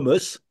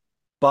infamous,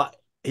 but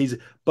he's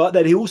but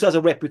then he also has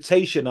a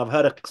reputation. I've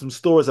heard some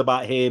stories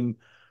about him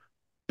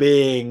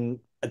being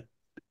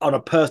on a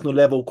personal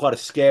level quite a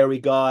scary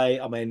guy.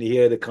 I mean, you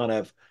hear the kind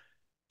of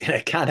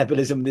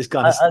cannibalism, this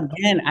kind of stuff.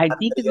 Again, I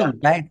think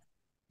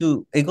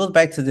Yeah, it goes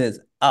back to this.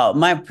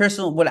 My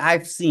personal what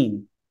I've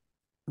seen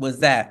was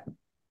that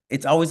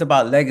it's always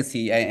about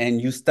legacy,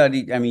 and you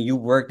studied. I mean, you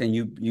worked and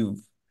you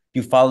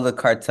follow the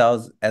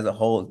cartels as a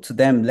whole. To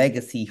them,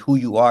 legacy, who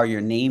you are,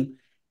 your name,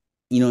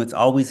 it's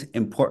always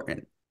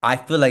important. I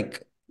feel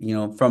like,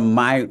 from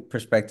my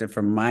perspective,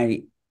 from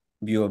my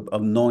view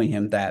of knowing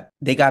him, that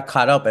they got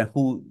caught up and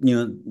who,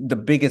 the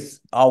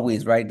biggest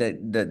always, right?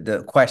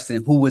 The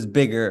question, who was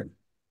bigger,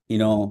 you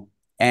know,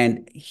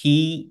 and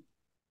he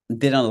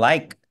didn't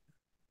like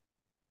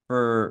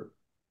for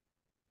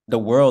the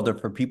world or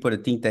for people to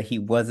think that he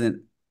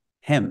wasn't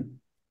him,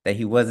 that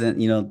he wasn't,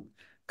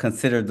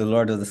 considered the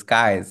Lord of the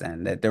Skies,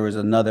 and that there was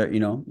another,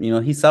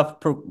 he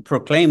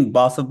self-proclaimed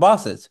boss of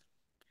bosses.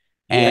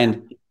 yeah.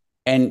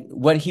 And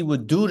what he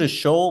would do to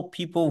show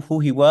people who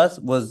he was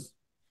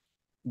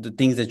the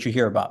things that you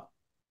hear about.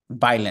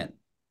 Violent,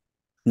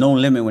 no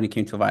limit when it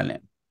came to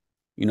violent.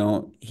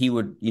 He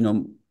would,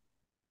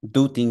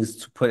 do things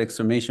to put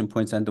exclamation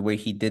points on the way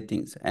he did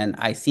things. And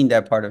I seen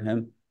that part of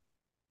him.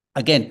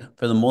 Again,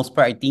 for the most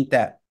part, I think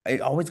that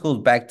it always goes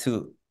back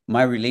to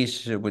my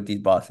relationship with these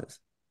bosses.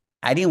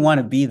 I didn't want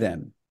to be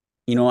them.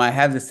 I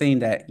have the saying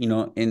that,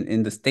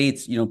 in the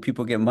States,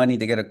 people get money,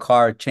 they get a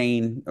car,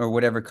 chain, or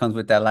whatever comes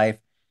with that life.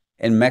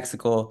 In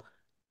Mexico,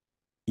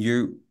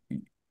 you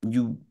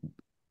you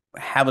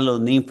have a little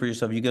name for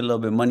yourself, you get a little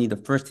bit of money. The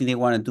first thing they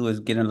want to do is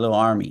get in a little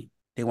army.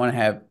 They want to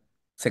have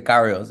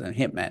sicarios and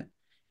hitmen,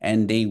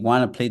 and they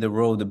want to play the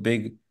role of the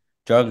big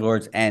drug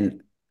lords.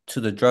 And to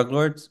the drug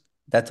lords,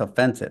 that's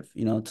offensive,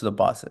 to the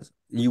bosses.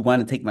 You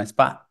want to take my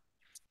spot,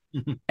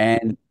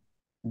 and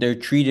they're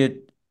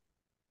treated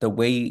the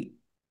way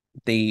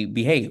they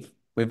behave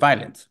with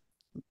violence.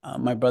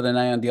 My brother and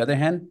I, on the other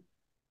hand,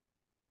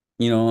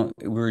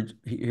 we're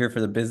here for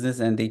the business,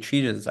 and they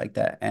treated us like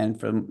that, and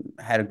from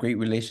had a great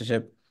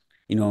relationship,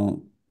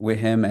 with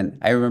him. And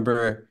I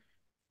remember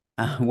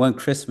one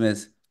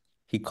Christmas,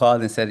 he called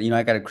and said,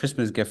 I got a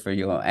Christmas gift for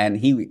you. And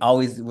he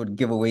always would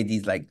give away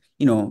these, like,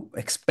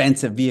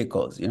 expensive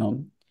vehicles,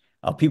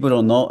 people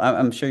don't know.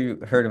 I'm sure you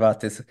heard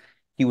about this.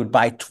 He would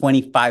buy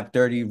 25,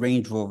 30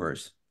 Range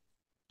Rovers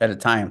at a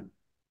time.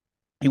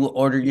 He would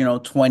order,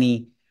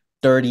 20,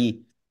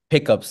 30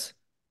 pickups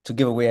to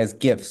give away as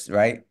gifts,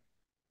 right?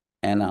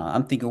 And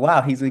I'm thinking,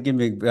 wow, he's gonna give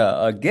me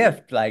a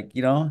gift. Like,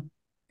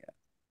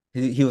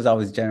 he was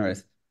always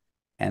generous.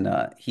 And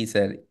he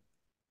said,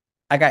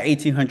 I got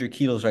 1,800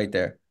 kilos right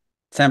there.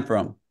 Send for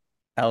him.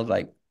 I was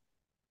like,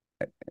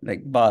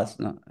 boss,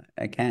 no,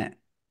 I can't.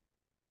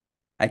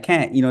 I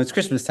can't. It's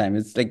Christmas time.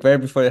 It's like right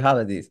before the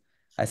holidays.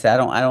 I said,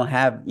 I don't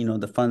have,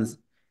 the funds.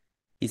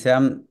 He said,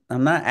 I'm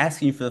not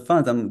asking you for the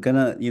funds. I'm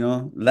gonna,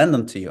 lend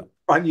them to you.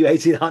 Aren't you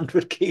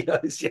 1,800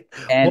 kilos? Yeah.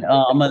 And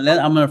I'm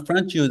gonna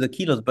front you the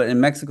kilos. But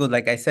in Mexico,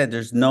 like I said,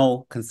 there's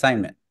no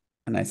consignment.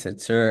 And I said,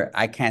 sir,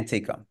 I can't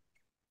take them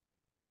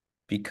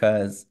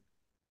because,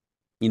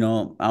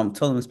 I'm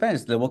told him in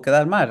Spanish, le voy a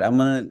quedar mal. I'm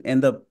gonna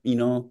end up,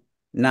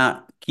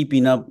 not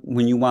keeping up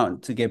when you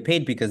want to get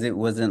paid because it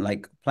wasn't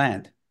like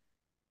planned.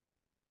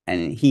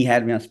 And he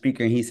had me on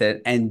speaker and he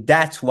said, and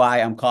that's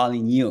why I'm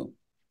calling you.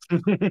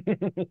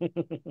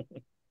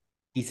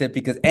 He said,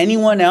 because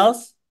anyone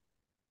else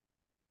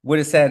would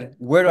have said,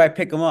 where do I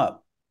pick them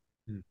up?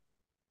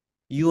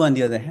 You, on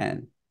the other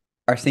hand,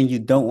 are saying you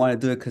don't want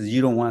to do it because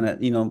you don't want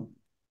to,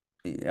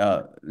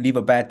 leave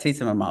a bad taste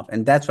in my mouth.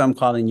 And that's why I'm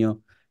calling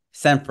you.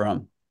 Send for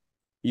him.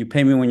 You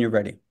pay me when you're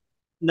ready.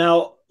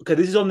 Now, okay,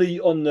 this is on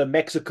the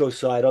Mexico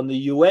side. On the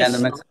And the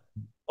US, Mexican.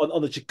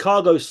 on the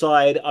Chicago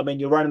side, I mean,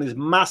 you're running this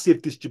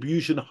massive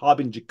distribution hub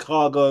in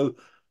Chicago.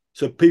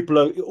 So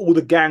all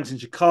the gangs in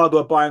Chicago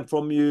are buying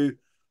from you.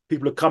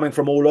 People are coming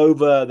from all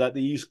over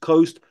the East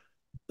Coast.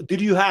 Did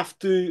you have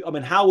to, I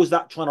mean, how was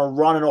that trying to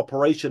run an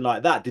operation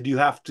like that? Did you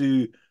have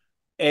to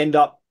end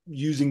up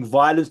using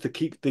violence to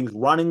keep things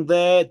running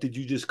there? Did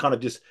you just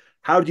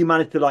how did you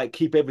manage to like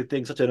keep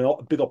everything such a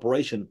big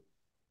operation?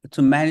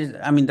 To manage,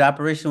 I mean, the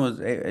operation was,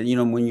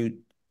 when you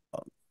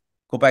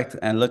go back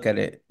and look at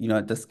it,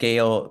 at the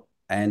scale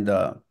and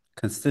the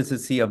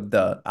consistency of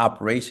the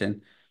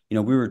operation, we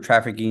were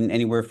trafficking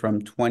anywhere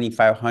from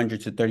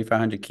 2,500 to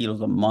 3,500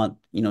 kilos a month,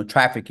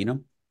 traffic,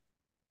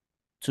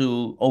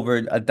 to over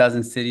a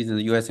dozen cities in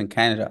the US and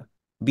Canada.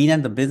 Being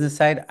on the business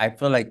side, I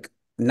feel like,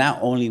 not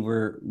only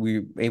were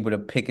we able to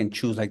pick and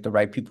choose like the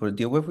right people to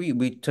deal with,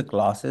 we took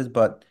losses,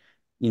 but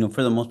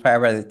for the most part,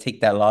 I'd rather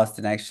take that loss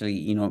than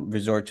actually,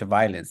 resort to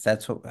violence.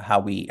 That's how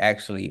we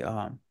actually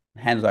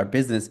handle our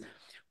business.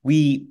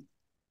 We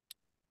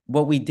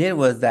what we did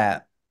was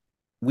that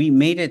we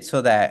made it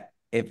so that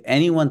if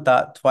anyone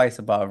thought twice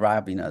about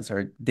robbing us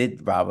or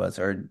did rob us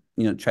or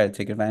try to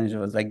take advantage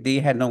of us, like they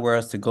had nowhere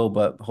else to go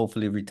but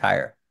hopefully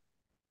retire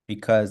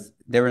because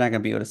they were not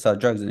going to be able to sell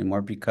drugs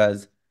anymore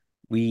because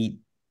we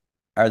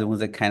are the ones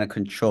that kind of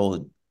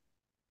controlled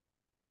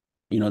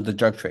the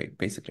drug trade,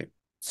 basically.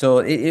 So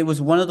it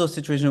was one of those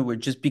situations where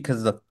just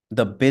because of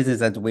the business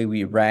that's the way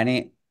we ran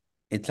it,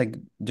 it's like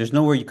there's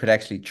nowhere you could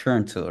actually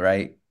turn to,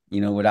 right?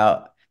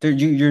 Without there,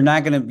 you're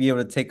not gonna be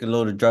able to take a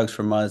load of drugs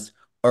from us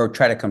or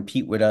try to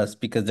compete with us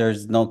because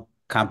there's no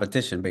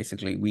competition,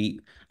 basically.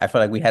 I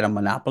feel like we had a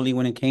monopoly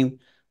when it came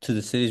to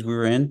the cities we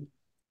were in,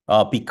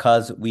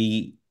 because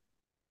we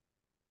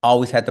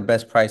always had the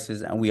best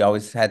prices and we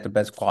always had the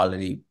best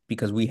quality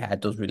because we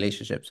had those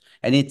relationships.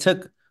 And it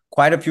took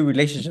quite a few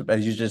relationships,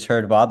 as you just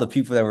heard, about all the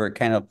people that were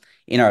kind of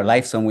in our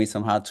life some way,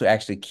 somehow to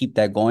actually keep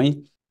that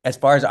going. As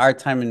far as our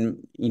time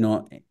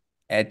and,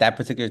 at that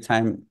particular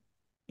time,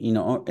 in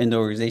the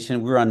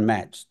organization, we were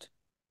unmatched.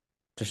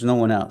 There's no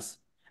one else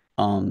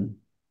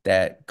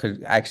that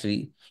could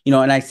actually,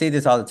 and I say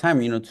this all the time,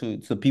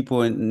 to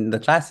people in the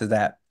classes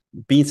that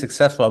being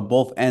successful at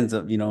both ends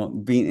of,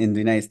 being in the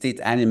United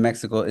States and in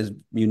Mexico is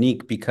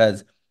unique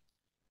because,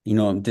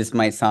 this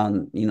might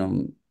sound,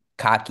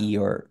 cocky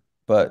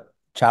but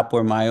Chapo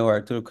or Mayo or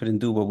Arturo couldn't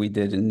do what we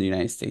did in the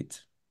United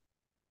States.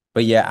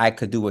 But yeah, I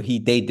could do what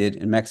they did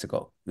in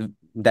Mexico. If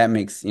that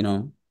makes,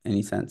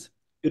 any sense.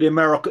 The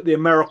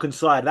American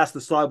side. That's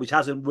the side which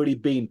hasn't really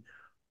been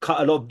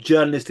cut. A lot of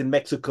journalists in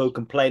Mexico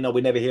complain, "Oh,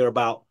 we never hear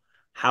about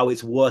how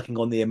it's working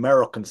on the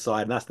American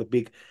side," and that's the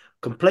big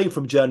complaint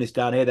from journalists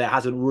down here that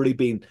hasn't really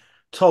been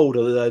told.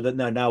 Although that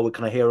now we're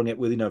kind of hearing it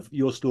with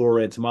your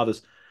story and some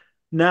others.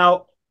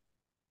 Now,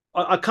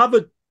 I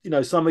covered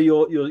some of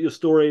your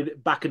story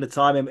back in the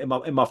time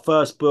in my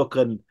first book,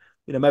 and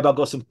maybe I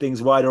got some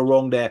things right or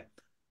wrong there.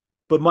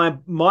 But my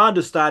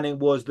understanding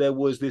was there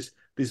was this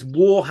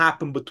war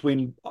happened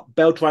between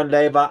Beltran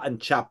Leyva and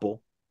Chapo,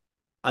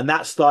 and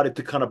that started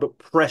to kind of put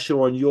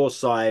pressure on your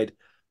side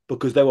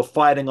because they were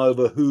fighting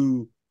over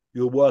who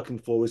you're working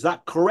for. Is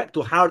that correct,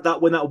 or how did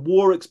that when that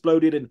war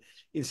exploded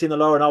in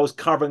Sinaloa, and I was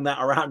covering that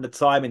around the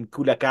time in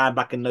Culiacan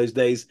back in those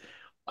days?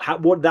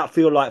 What did that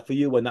feel like for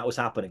you when that was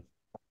happening?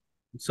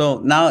 So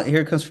now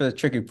here comes for the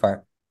tricky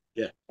part.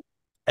 Yeah,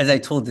 As I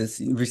told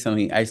this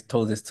recently, I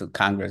told this to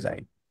Congress.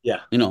 yeah.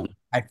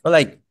 I feel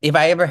like if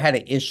I ever had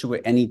an issue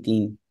with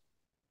anything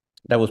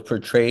that was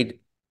portrayed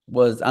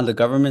was on the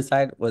government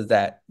side was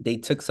that they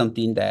took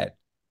something that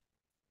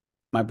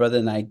my brother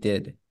and I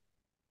did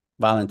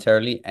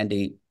voluntarily and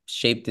they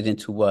shaped it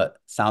into what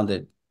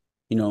sounded,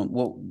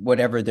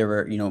 whatever they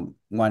were,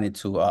 wanted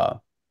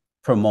to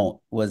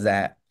promote was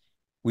that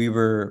we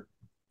were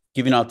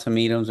giving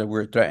ultimatums that we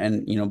were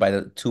threatened, by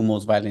the two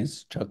most violent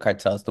drug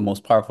cartels, the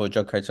most powerful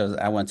drug cartels,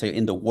 I want to say,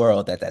 in the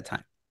world at that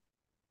time,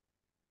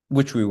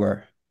 which we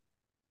were.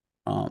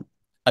 Um,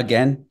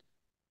 Again,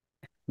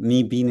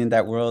 me being in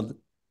that world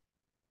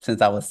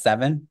since I was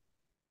 7,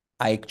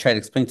 I try to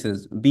explain to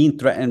this, being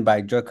threatened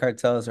by drug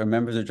cartels or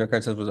members of drug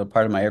cartels was a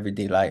part of my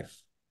everyday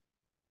life.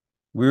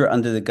 We were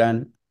under the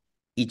gun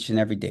each and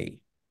every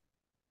day.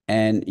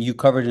 And you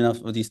covered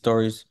enough of these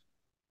stories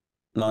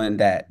knowing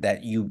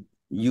that you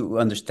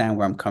understand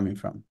where I'm coming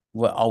from.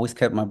 What always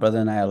kept my brother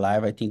and I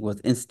alive, I think,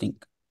 was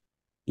instinct.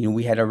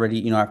 We had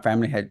already, our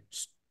family had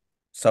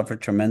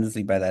suffered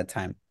tremendously by that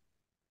time.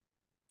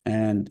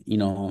 And,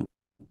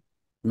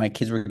 my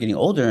kids were getting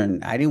older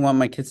and I didn't want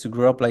my kids to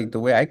grow up like the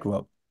way I grew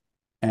up.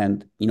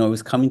 And, it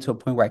was coming to a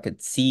point where I could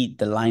see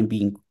the line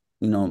being,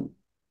 you know,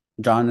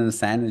 drawn in the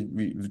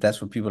sand. That's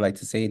what people like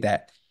to say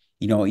that,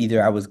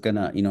 either I was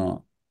gonna,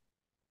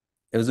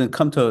 it was gonna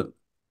come to,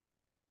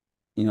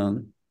 you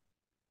know,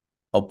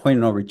 a point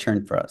of no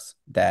return for us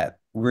that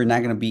we're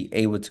not gonna be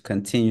able to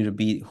continue to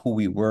be who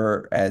we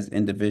were as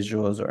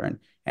individuals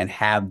and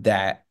have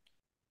that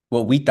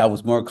what we thought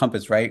was moral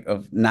compass, right?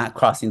 Of not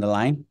crossing the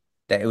line,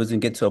 that it was gonna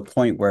get to a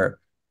point where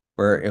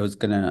it was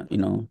gonna, we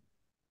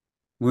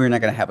were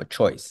not gonna have a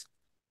choice.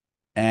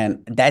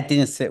 And that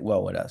didn't sit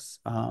well with us.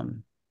 Uh,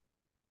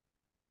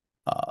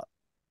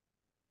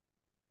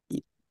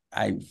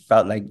 I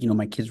felt like,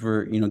 my kids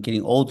were,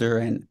 getting older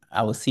and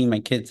I was seeing my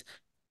kids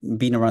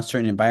being around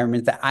certain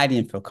environments that I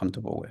didn't feel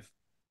comfortable with.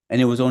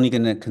 And it was only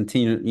going to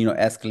continue,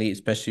 escalate,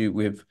 especially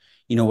with,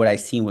 what I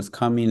seen was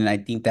coming. And I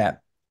think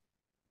that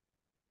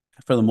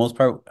for the most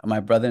part,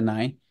 my brother and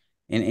I,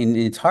 and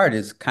it's hard,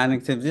 it's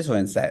cognitive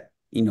dissonance that,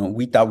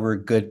 we thought we were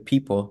good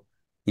people.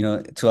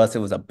 To us, it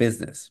was a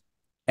business.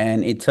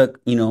 And it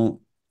took,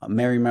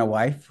 marrying my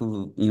wife,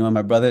 who, and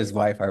my brother's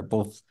wife are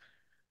both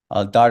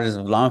daughters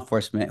of law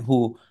enforcement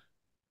who,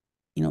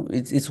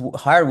 it's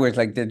hard where it's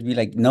like they'd be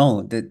like,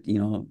 no, that,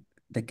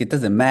 like it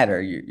doesn't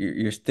matter.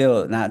 You're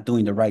still not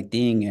doing the right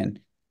thing. And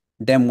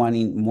them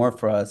wanting more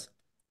for us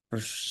for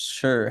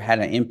sure had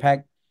an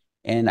impact.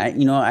 And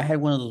I had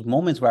one of those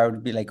moments where I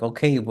would be like,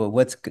 okay,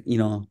 well,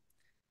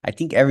 I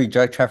think every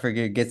drug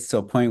trafficker gets to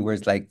a point where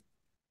it's like,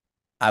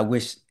 I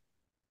wish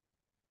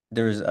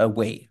there's a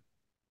way.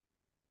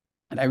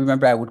 And I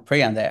remember I would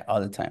pray on that all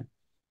the time.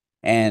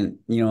 And,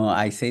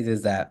 I say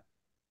this that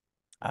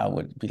I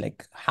would be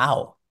like,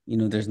 how?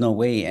 There's no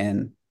way.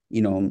 And,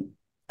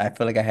 I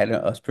feel like I had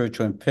a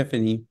spiritual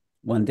epiphany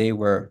one day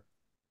where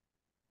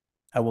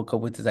I woke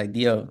up with this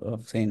idea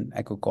of saying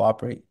I could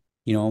cooperate.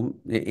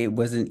 It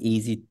wasn't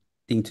easy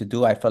thing to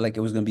do. I felt like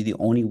it was gonna be the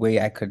only way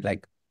I could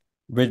like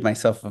rid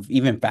myself of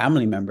even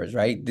family members,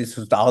 right? This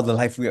was all the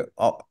life we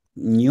all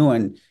knew,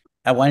 and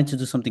I wanted to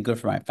do something good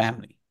for my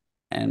family.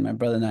 And my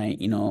brother and I,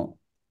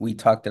 we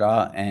talked it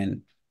out,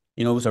 and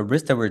it was a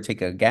risk that we were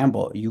taking, a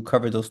gamble. You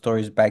covered those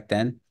stories back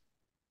then.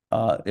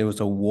 There was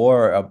a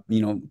war,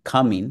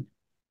 coming,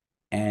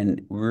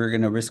 and we were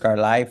gonna risk our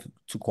life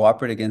to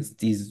cooperate against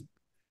these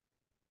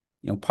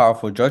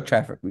powerful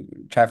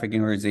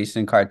trafficking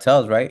organization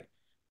cartels, right?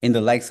 In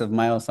the likes of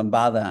Mayo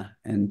Zambada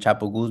and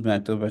Chapo Guzman,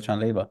 Arturo Beltran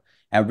Leyva,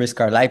 and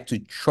risk our life to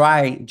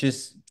try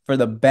just for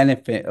the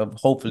benefit of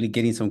hopefully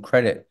getting some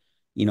credit,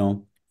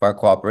 for our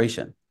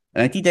cooperation.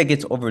 And I think that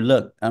gets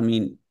overlooked. I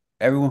mean,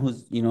 everyone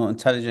who's,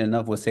 intelligent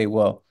enough will say,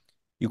 well,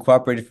 you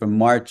cooperated from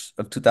March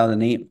of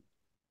 2008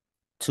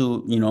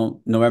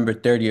 to, November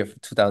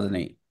 30th,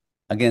 2008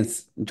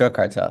 against drug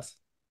cartels.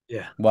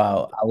 Yeah.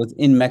 Wow. I was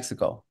in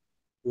Mexico.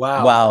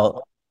 Wow.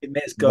 Wow. In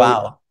Mexico,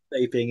 Wow.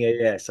 taping. Yeah,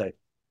 yeah. So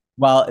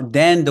Well,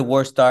 then the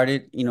war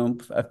started,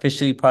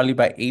 officially probably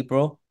by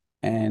April.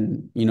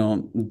 And,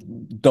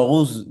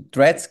 those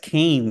threats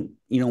came,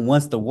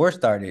 once the war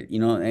started,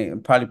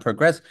 and probably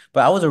progressed.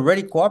 But I was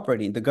already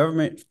cooperating. The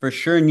government for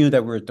sure knew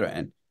that we were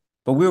threatened,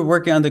 but we were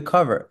working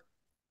undercover.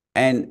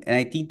 And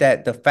I think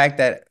that the fact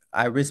that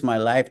I risked my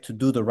life to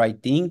do the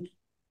right thing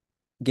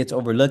gets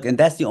overlooked. And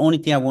that's the only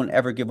thing I won't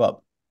ever give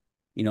up.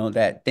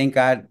 That thank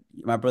God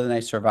my brother and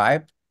I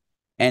survived.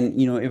 And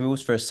if it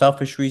was for a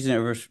selfish reason, if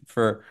it was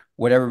for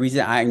whatever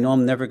reason, I know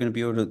I'm never going to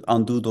be able to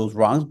undo those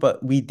wrongs,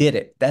 but we did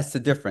it. That's the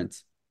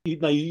difference.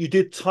 you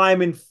did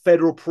time in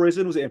federal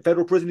prison. Was it in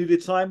federal prison you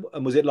did time?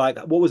 And was it like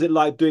what was it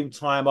like doing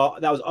time?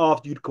 That was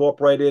after you'd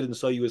cooperated, and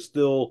so you were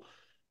still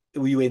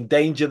were you in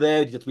danger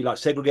there? Did you have to be like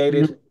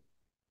segregated? Mhm.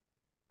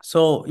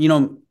 So,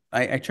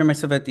 I turned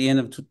myself at the end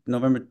of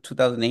November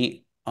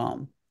 2008.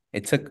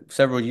 It took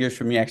several years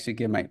for me to actually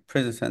get my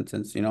prison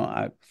sentence.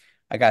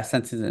 I got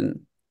sentenced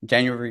in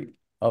January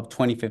of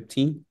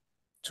 2015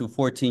 to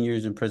 14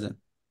 years in prison,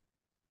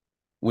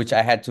 which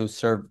I had to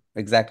serve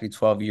exactly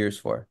 12 years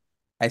for.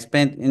 I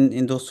spent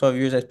in those 12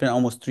 years, I spent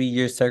almost 3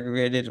 years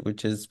segregated,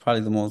 which is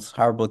probably the most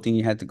horrible thing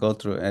you had to go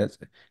through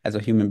as a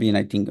human being.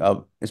 I think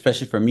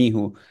especially for me,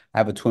 who I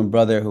have a twin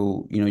brother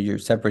who, you're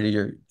separated,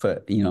 you're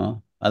put,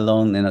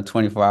 alone in a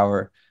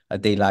 24-hour a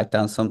day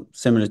lockdown, some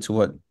similar to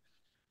what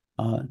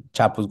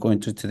Chapo's going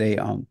through today.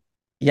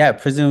 Yeah,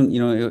 prison,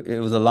 it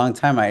was a long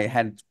time. I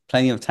had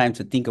plenty of time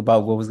to think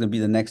about what was going to be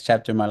the next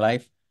chapter in my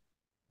life.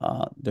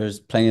 There's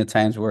plenty of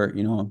times where,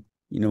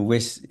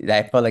 wish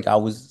that I felt like I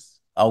was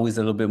always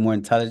a little bit more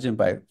intelligent,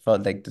 but I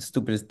felt like the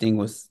stupidest thing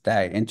was that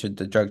I entered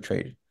the drug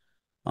trade.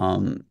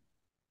 Um,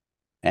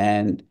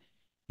 and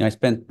I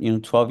spent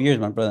 12 years,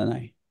 my brother and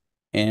I,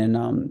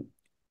 and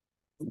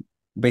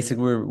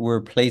basically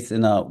we're placed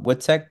in a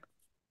WITSEC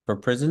for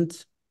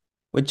prisons,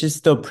 which is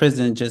still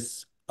prison,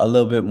 just a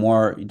little bit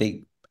more.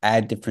 They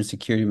add different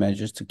security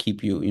measures to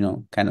keep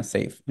you, kind of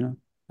safe,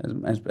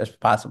 as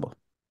possible.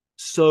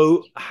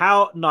 So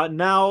how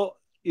now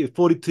you're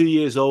 42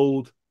 years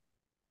old,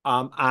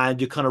 and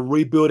you're kind of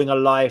rebuilding a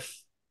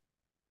life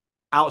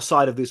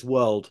outside of this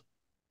world.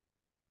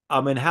 I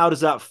mean, how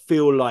does that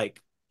feel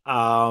like?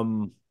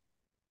 Um,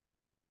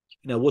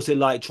 what's it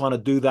like trying to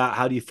do that?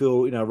 How do you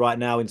feel, right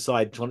now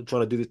inside trying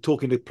to do this,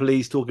 talking to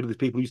police, talking to the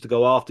people who used to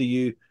go after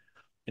you?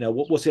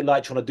 What's it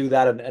like trying to do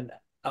that? And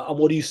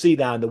what do you see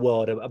now in the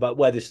world about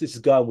where this is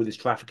going with this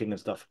trafficking and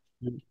stuff?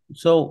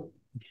 So,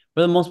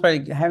 for the most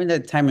part, having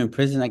that time in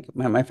prison, like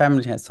my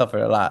family has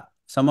suffered a lot,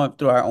 some of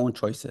through our own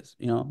choices,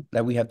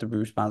 that we have to be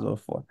responsible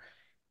for.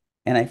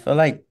 And I feel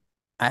like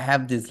I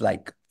have this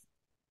like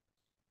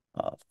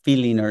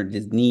feeling or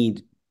this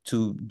need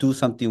to do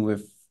something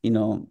with,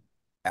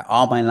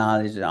 all my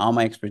knowledge and all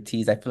my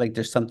expertise. I feel like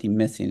there's something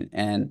missing.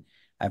 And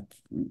I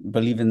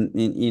believe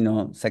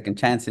in second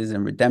chances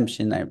and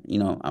redemption.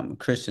 I'm a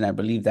Christian. I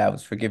believe that I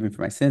was forgiven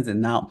for my sins.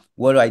 And now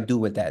what do I do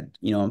with that?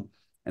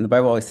 And the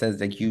Bible always says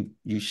like you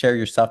share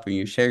your suffering,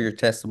 you share your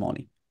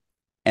testimony.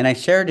 And I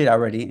shared it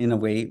already in a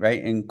way,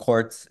 right? In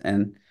courts.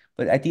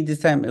 But I think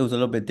this time it was a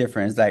little bit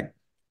different. It's like,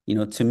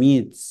 to me,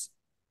 it's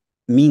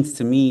means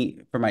to me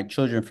for my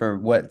children for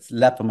what's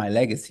left of my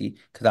legacy,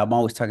 because I'm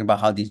always talking about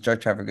how these drug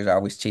traffickers are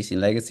always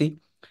chasing legacy.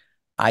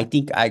 I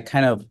think I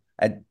kind of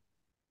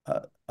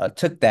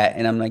took that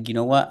and I'm like, you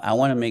know what? I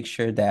want to make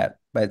sure that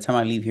by the time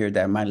I leave here,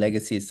 that my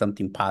legacy is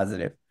something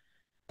positive,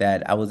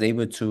 that I was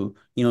able to,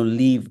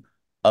 leave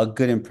a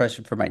good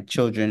impression for my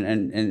children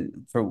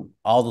and for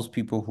all those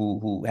people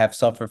who have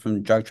suffered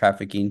from drug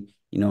trafficking,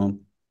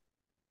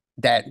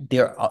 that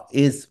there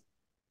is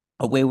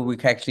a way where we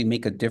can actually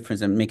make a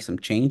difference and make some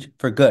change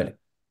for good.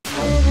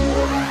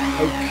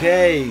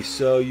 Okay,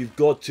 so you've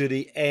got to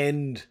the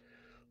end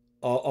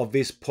of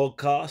this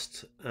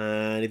podcast,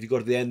 and if you got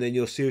to the end, then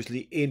you're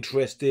seriously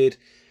interested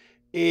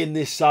in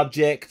this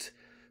subject.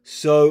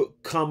 So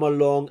come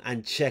along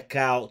and check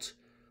out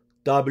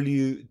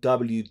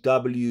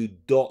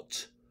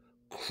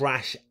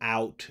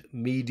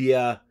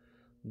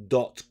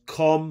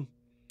www.crashoutmedia.com.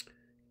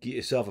 Get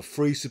yourself a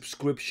free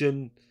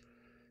subscription.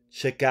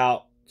 Check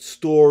out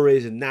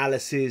stories,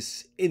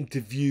 analysis,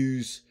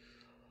 interviews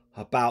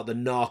about the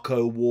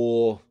narco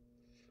war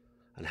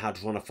and how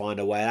to try to find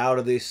a way out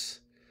of this.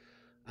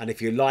 And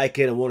if you like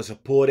it and want to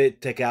support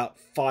it, take out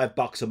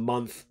 $5 a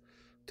month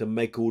to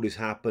make all this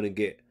happen and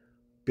get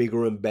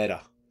bigger and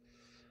better.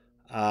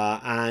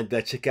 And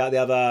check out the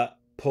other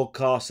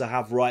podcasts I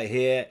have right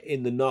here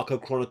in the Narco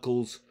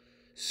Chronicles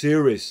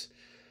series.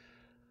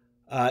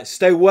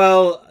 Stay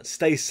well,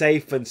 stay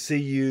safe, and see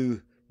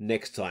you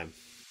next time.